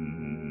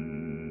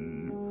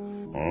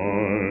 I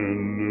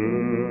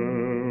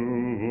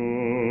never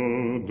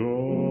died,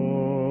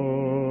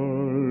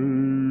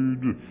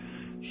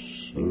 says he.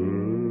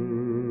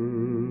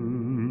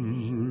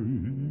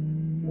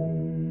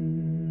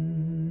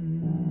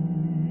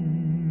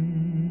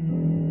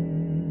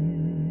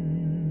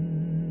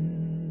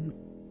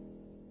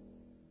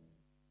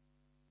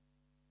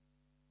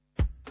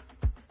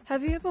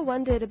 Have you ever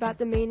wondered about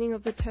the meaning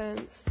of the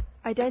terms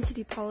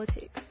identity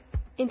politics,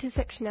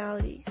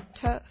 intersectionality,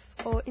 TERF,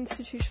 or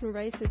institutional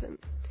racism?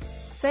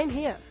 Same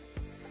here.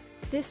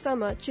 This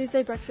summer,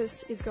 Tuesday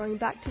Breakfast is going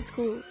back to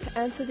school to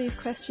answer these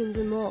questions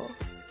and more.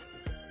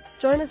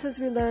 Join us as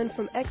we learn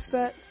from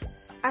experts,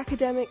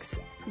 academics,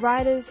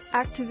 writers,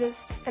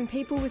 activists, and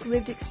people with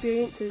lived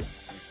experiences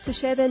to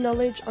share their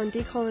knowledge on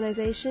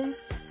decolonisation,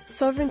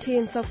 sovereignty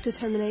and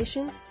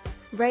self-determination,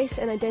 race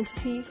and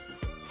identity,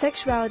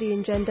 sexuality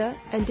and gender,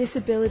 and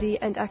disability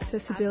and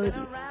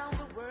accessibility.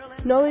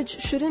 Knowledge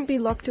shouldn't be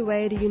locked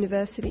away at a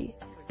university,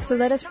 so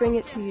let us bring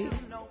it to you.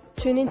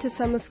 Tune in to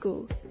Summer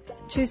School,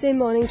 Tuesday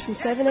mornings from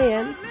 7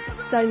 a.m,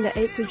 starting the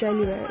 8th of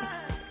January,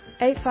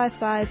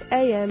 8:55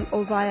 a.m.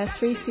 or via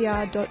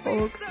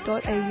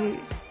 3cr.org.au.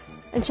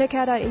 And check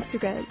out our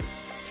Instagram,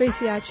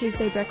 3CR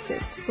Tuesday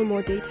Breakfast, for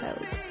more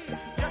details.